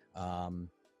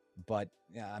 But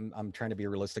yeah, I'm trying to be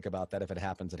realistic about that. If it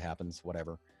happens, it happens,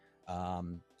 whatever.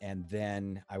 And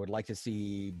then I would like to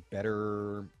see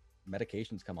better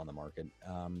medications come on the market.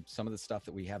 Some of the stuff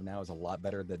that we have now is a lot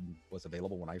better than was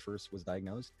available when I first was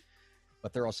diagnosed,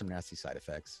 but there are some nasty side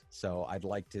effects. So I'd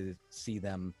like to see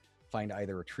them find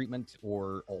either a treatment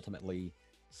or ultimately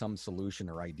some solution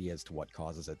or idea as to what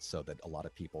causes it, so that a lot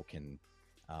of people can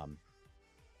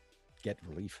get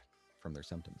relief from their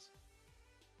symptoms.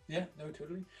 Yeah, no,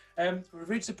 totally. We've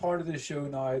reached a part of the show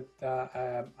now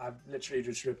that I've literally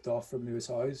just ripped off from Lewis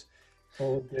Howes.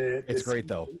 It's great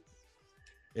though.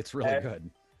 It's really good.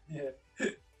 Yeah.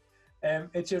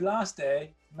 It's your last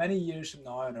day, many years from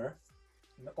now on Earth,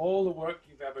 and all the work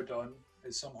you've ever done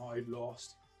is somehow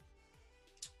lost.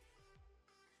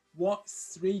 What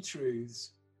 3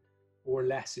 truths or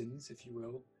lessons, if you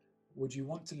will, would you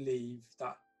want to leave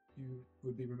that you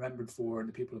would be remembered for and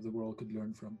the people of the world could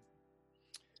learn from?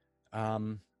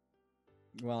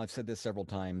 Well, I've said this several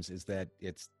times, is that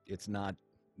it's not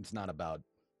about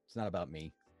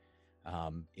me.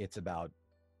 It's about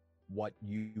what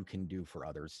you can do for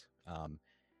others.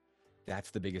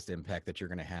 That's the biggest impact that you're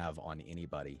going to have on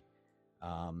anybody.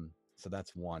 So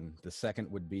that's one. The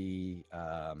second would be,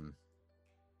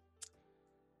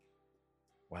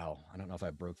 wow, I don't know if I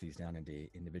broke these down into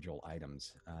individual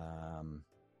items.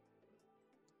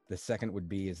 The second would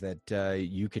be is that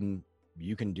you can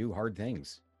do hard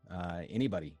things.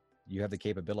 Anybody, you have the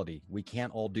capability. We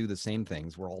can't all do the same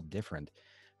things. We're all different,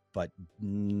 but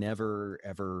never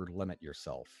ever limit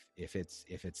yourself. If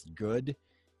it's good,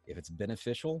 if it's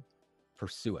beneficial,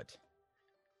 pursue it.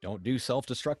 Don't do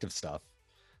self-destructive stuff.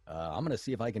 I'm going to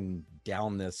see if I can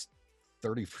down this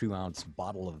 32-ounce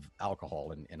bottle of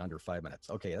alcohol in under 5 minutes.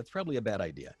 Okay, that's probably a bad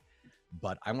idea,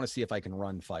 but I want to see if I can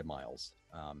run 5 miles.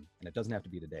 And it doesn't have to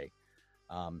be today.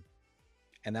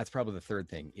 And that's probably the third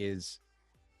thing, is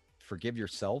forgive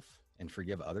yourself and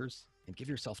forgive others and give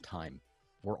yourself time.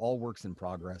 We're all works in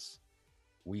progress.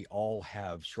 We all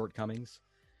have shortcomings.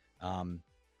 And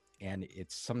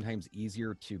it's sometimes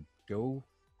easier to go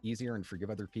easier and forgive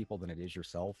other people than it is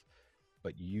yourself,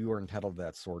 but you are entitled to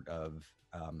that sort of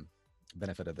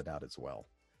benefit of the doubt as well.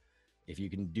 If you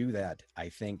can do that, I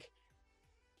think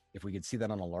if we could see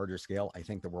that on a larger scale, I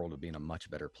think the world would be in a much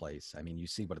better place. I mean, you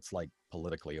see what it's like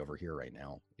politically over here right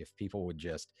now. If people would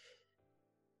just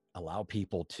allow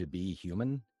people to be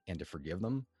human and to forgive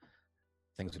them,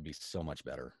 things would be so much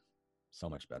better. So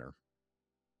much better.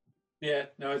 Yeah,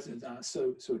 no, it's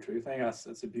so true. I think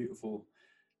that's a beautiful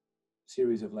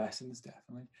series of lessons,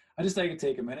 definitely. I just like to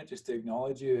take a minute just to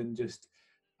acknowledge you and just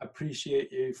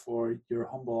appreciate you for your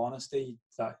humble honesty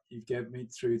that you've given me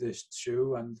through this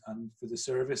show, and for the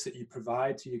service that you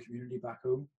provide to your community back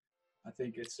home. I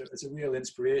think it's a real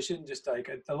inspiration. Just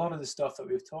like a lot of the stuff that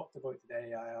we've talked about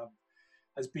today,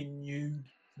 has been new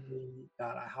to me,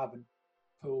 that I haven't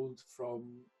pulled from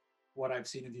what I've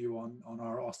seen of you on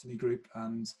our ostomy group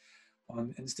and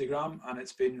on Instagram, and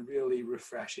it's been really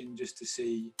refreshing just to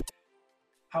see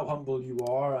how humble you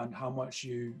are and how much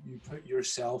you put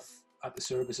yourself at the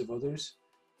service of others.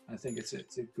 I think it's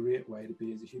a great way to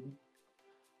be as a human.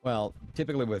 Well,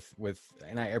 typically with,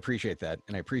 and I appreciate that,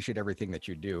 and I appreciate everything that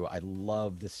you do. I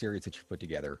love the series that you put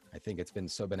together. I think it's been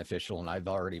so beneficial, and I've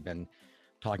already been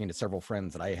talking to several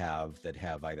friends that I have that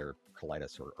have either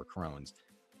colitis or Crohn's,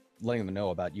 letting them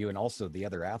know about you and also the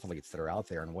other athletes that are out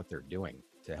there and what they're doing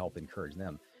to help encourage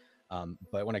them.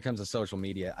 But when it comes to social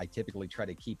media, I typically try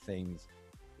to keep things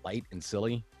light and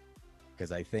silly,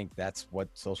 because I think that's what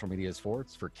social media is for.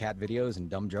 It's for cat videos and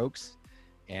dumb jokes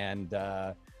and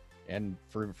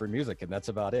for music, and that's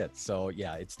about it. So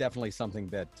yeah, it's definitely something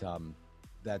that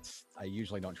I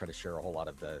usually don't try to share a whole lot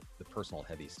of the personal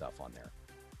heavy stuff on there.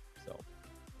 So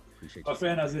appreciate you. My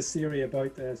friend has this theory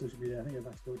about social media, I think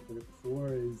I've spoken about it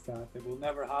before, is that it will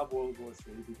never have World War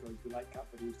III because we like cat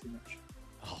videos too much.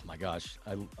 Oh my gosh,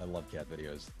 I love cat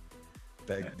videos.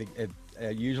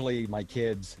 Usually my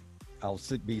kids, I'll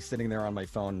be sitting there on my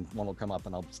phone, one will come up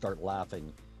and I'll start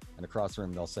laughing, and across the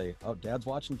room they'll say, "Oh, Dad's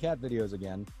watching cat videos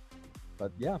again."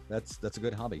 But yeah, that's a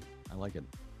good hobby. I like it.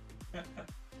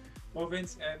 Well,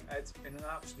 Vince, it's been an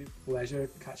absolute pleasure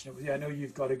catching up with you. I know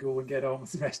you've got to go and get on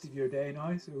with the rest of your day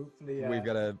now, so hopefully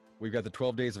we've got the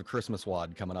 12 days of Christmas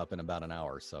WOD coming up in about an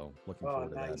hour, so looking forward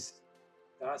to that.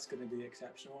 That's going to be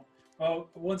exceptional. Well,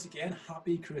 once again,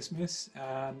 happy Christmas.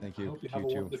 Thank you. I hope you have a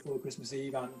wonderful Christmas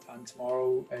Eve, and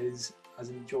tomorrow is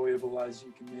as enjoyable as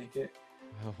you can make it.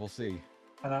 We'll see.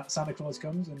 And Santa Claus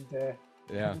comes, and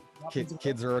yeah,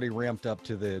 kids are already ramped up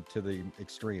to the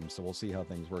extreme, so we'll see how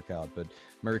things work out. But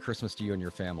Merry Christmas to you and your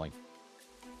family.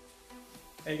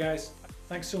 Hey guys,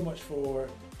 thanks so much for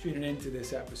tuning into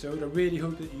this episode. I really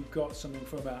hope that you got something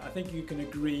from it. I think you can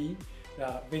agree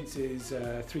that Vince's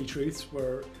 3 truths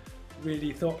were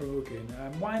really thought-provoking.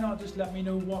 Why not just let me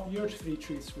know what your 3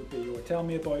 truths would be, or tell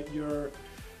me about your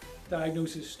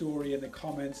diagnosis story in the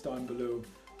comments down below.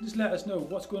 Just let us know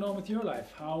what's going on with your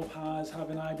life. How has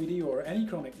having IBD or any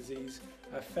chronic disease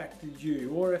affected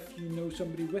you? Or if you know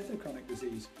somebody with a chronic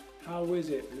disease, how is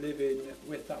it living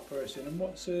with that person? And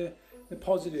what's the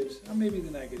positives and maybe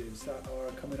the negatives that are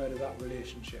coming out of that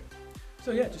relationship?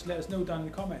 So yeah, just let us know down in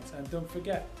the comments. And don't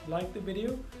forget, like the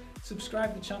video,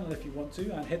 subscribe to the channel if you want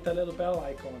to, and hit that little bell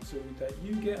icon so that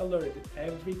you get alerted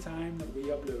every time that we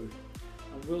upload.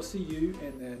 And we'll see you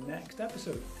in the next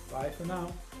episode. Bye for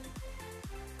now.